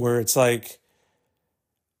thing where it's like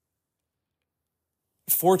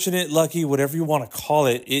fortunate, lucky, whatever you want to call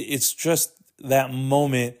it. It's just that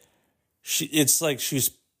moment. It's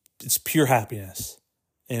pure happiness,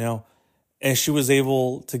 and she was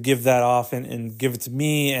able to give that off and give it to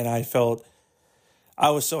me. And I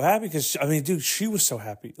was so happy because, dude, she was so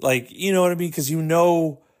happy. Like, you know what I mean? Because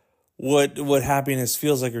what happiness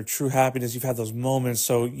feels like, or true happiness. You've had those moments,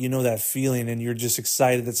 so you know that feeling, and you're just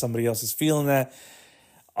excited that somebody else is feeling that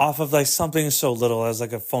off of like something so little as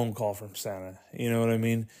like a phone call from Santa. You know what I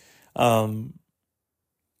mean?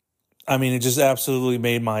 It just absolutely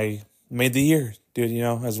made the year, dude.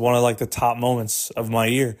 As one of like the top moments of my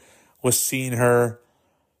year was seeing her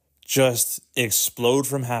just explode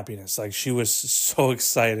from happiness. Like, she was so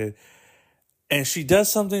excited. And she does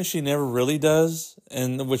something she never really does,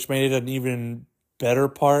 and which made it an even better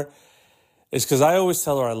part, is because I always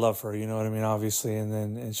tell her I love her, you know what I mean, obviously,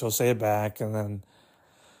 and she'll say it back,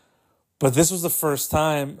 but this was the first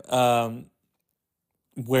time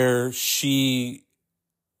where she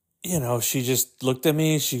just looked at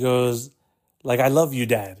me, she goes, like, I love you,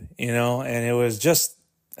 Dad, and it was just,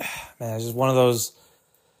 man, it's just one of those.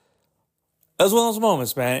 That was one of those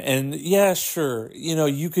moments, man. And yeah, sure,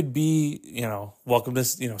 you could be, welcome to,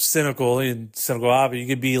 cynical Abby. You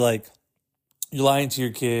could be like, you're lying to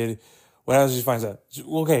your kid. What happens if she finds out?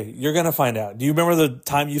 Okay, you're going to find out. Do you remember the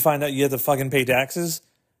time you find out you had to fucking pay taxes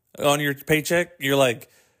on your paycheck? You're like,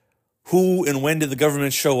 who and when did the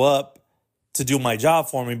government show up to do my job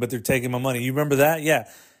for me, but they're taking my money? You remember that? Yeah.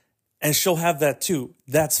 And she'll have that too.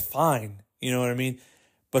 That's fine. You know what I mean?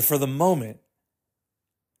 But for the moment,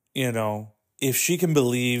 if she can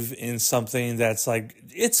believe in something that's like,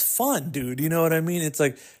 it's fun, dude. You know what I mean? It's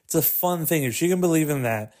like, it's a fun thing. If she can believe in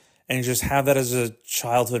that and just have that as a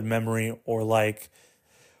childhood memory, or like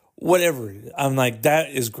whatever, I'm like,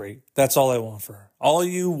 that is great. That's all I want for her. All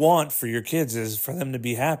you want for your kids is for them to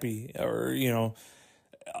be happy, or,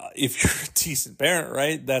 if you're a decent parent,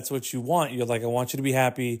 right? That's what you want. You're like, I want you to be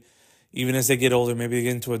happy. Even as they get older, maybe they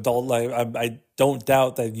get into adult life. I don't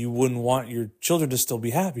doubt that you wouldn't want your children to still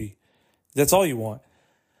be happy. That's all you want.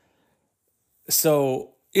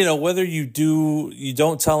 So, whether you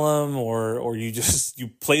don't tell them, or you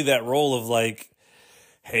play that role of like,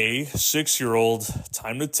 hey, 6-year-old,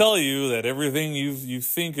 time to tell you that everything you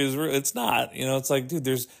think is real. It's not, it's like, dude,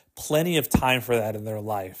 there's plenty of time for that in their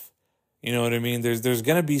life. You know what I mean? There's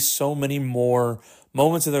going to be so many more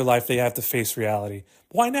moments in their life they have to face reality.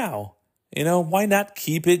 Why now? Why not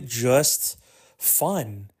keep it just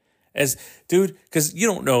fun? Because you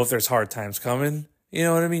don't know if there's hard times coming. You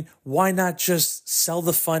know what I mean? Why not just sell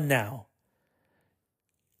the fun now?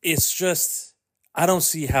 It's just, I don't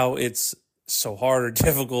see how it's so hard or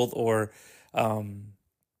difficult, or, I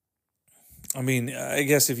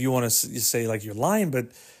guess if you want to say like you're lying,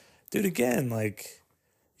 but dude, again, like,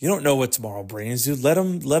 you don't know what tomorrow brings, dude. Let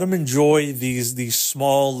them enjoy these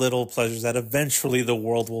small little pleasures that eventually the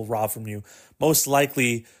world will rob from you. Most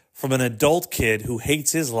likely from an adult kid who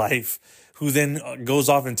hates his life, who then goes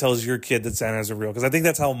off and tells your kid that Santa isn't real. Because I think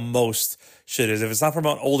that's how most shit is. If it's not from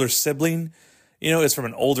an older sibling, it's from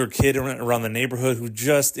an older kid around the neighborhood who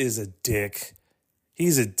just is a dick.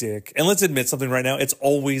 He's a dick. And let's admit something right now. It's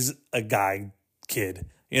always a guy kid,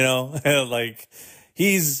 like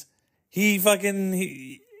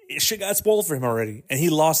shit got spoiled for him already. And he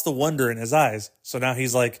lost the wonder in his eyes. So now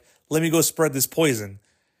he's like, let me go spread this poison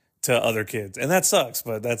to other kids. And that sucks,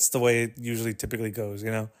 but that's the way it usually typically goes,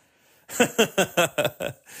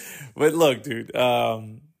 But look, dude,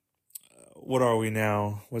 what are we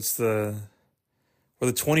now? We're the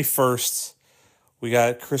 21st. We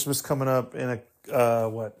got Christmas coming up in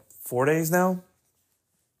 4 days now?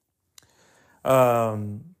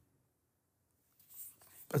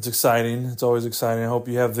 It's exciting. It's always exciting. I hope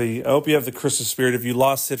you have the Christmas spirit. If you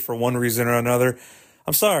lost it for one reason or another,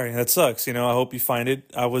 I'm sorry. That sucks. I hope you find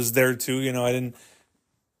it. I was there too.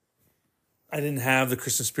 I didn't have the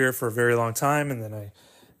Christmas spirit for a very long time, and then I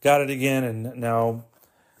got it again, and now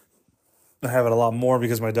I have it a lot more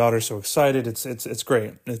because my daughter's so excited. It's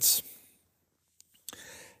great. It's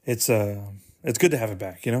good to have it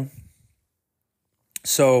back,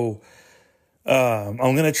 So I'm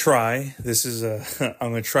gonna try. I'm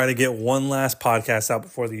gonna try to get one last podcast out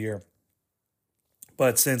before the year.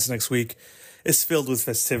 But since next week is filled with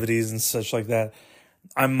festivities and such like that,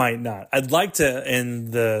 I might not. I'd like to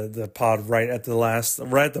end the pod right at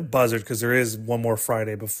the buzzer, because there is one more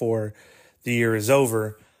Friday before the year is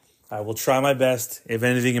over. I will try my best. If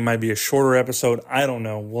anything, it might be a shorter episode. I don't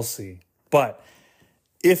know. We'll see. But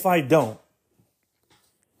if I don't,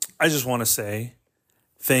 I just want to say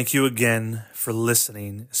thank you again for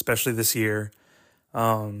listening, especially this year.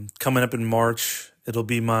 Coming up in March, it'll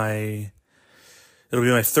be my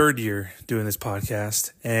third year doing this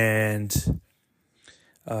podcast, and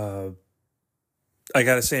I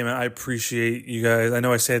gotta say, man, I appreciate you guys. I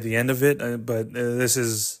know I say at the end of it, but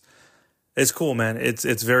it's cool, man.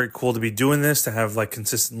 It's very cool to be doing this, to have like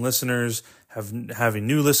consistent listeners, having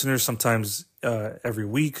new listeners sometimes every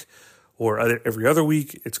week or every other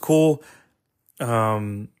week. It's cool.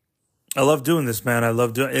 I love doing this, man. I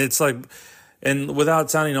love doing it's like, and without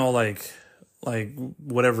sounding all like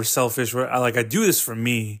whatever selfish, I do this for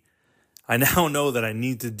me. I now know that I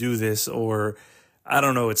need to do this, or I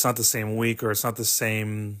don't know, it's not the same week or it's not the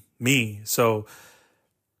same me. So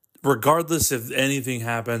regardless if anything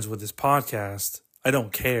happens with this podcast, I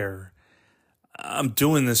don't care. I'm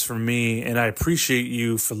doing this for me, and I appreciate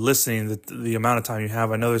you for listening, the amount of time you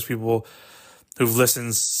have. I know there's people who've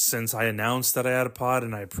listened since I announced that I had a pod,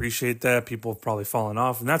 and I appreciate that. People have probably fallen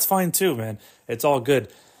off, and that's fine too, man. It's all good.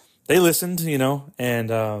 They listened,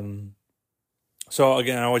 and so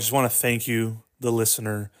again, I just want to thank you, the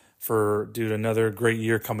listener, for, dude, another great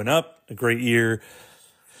year coming up, a great year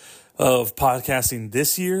of podcasting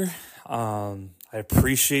this year. I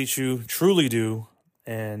appreciate you, truly do,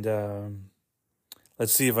 and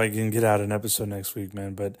let's see if I can get out an episode next week,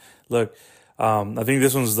 man. But look, I think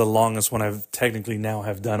this one's the longest one I've technically now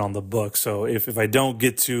have done on the book. So if I don't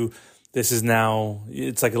get to, this is now,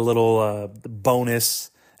 it's like a little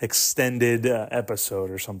bonus extended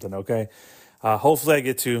episode or something, okay? Hopefully I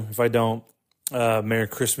get to. If I don't, Merry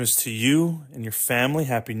Christmas to you and your family.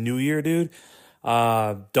 Happy New Year, dude.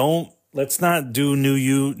 Let's not do new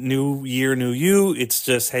year, new you. It's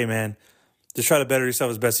just, hey, man, just try to better yourself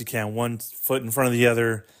as best you can. One foot in front of the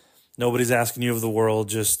other. Nobody's asking you of the world.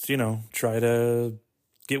 Just, try to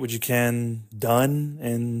get what you can done.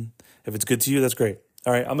 And if it's good to you, that's great.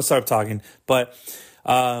 All right, I'm going to start talking. But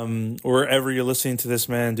wherever you're listening to this,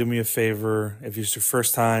 man, do me a favor. If it's your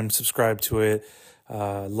first time, subscribe to it.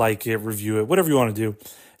 Like it, review it, whatever you want to do.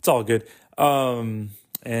 It's all good. And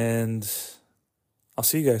I'll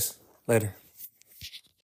see you guys later.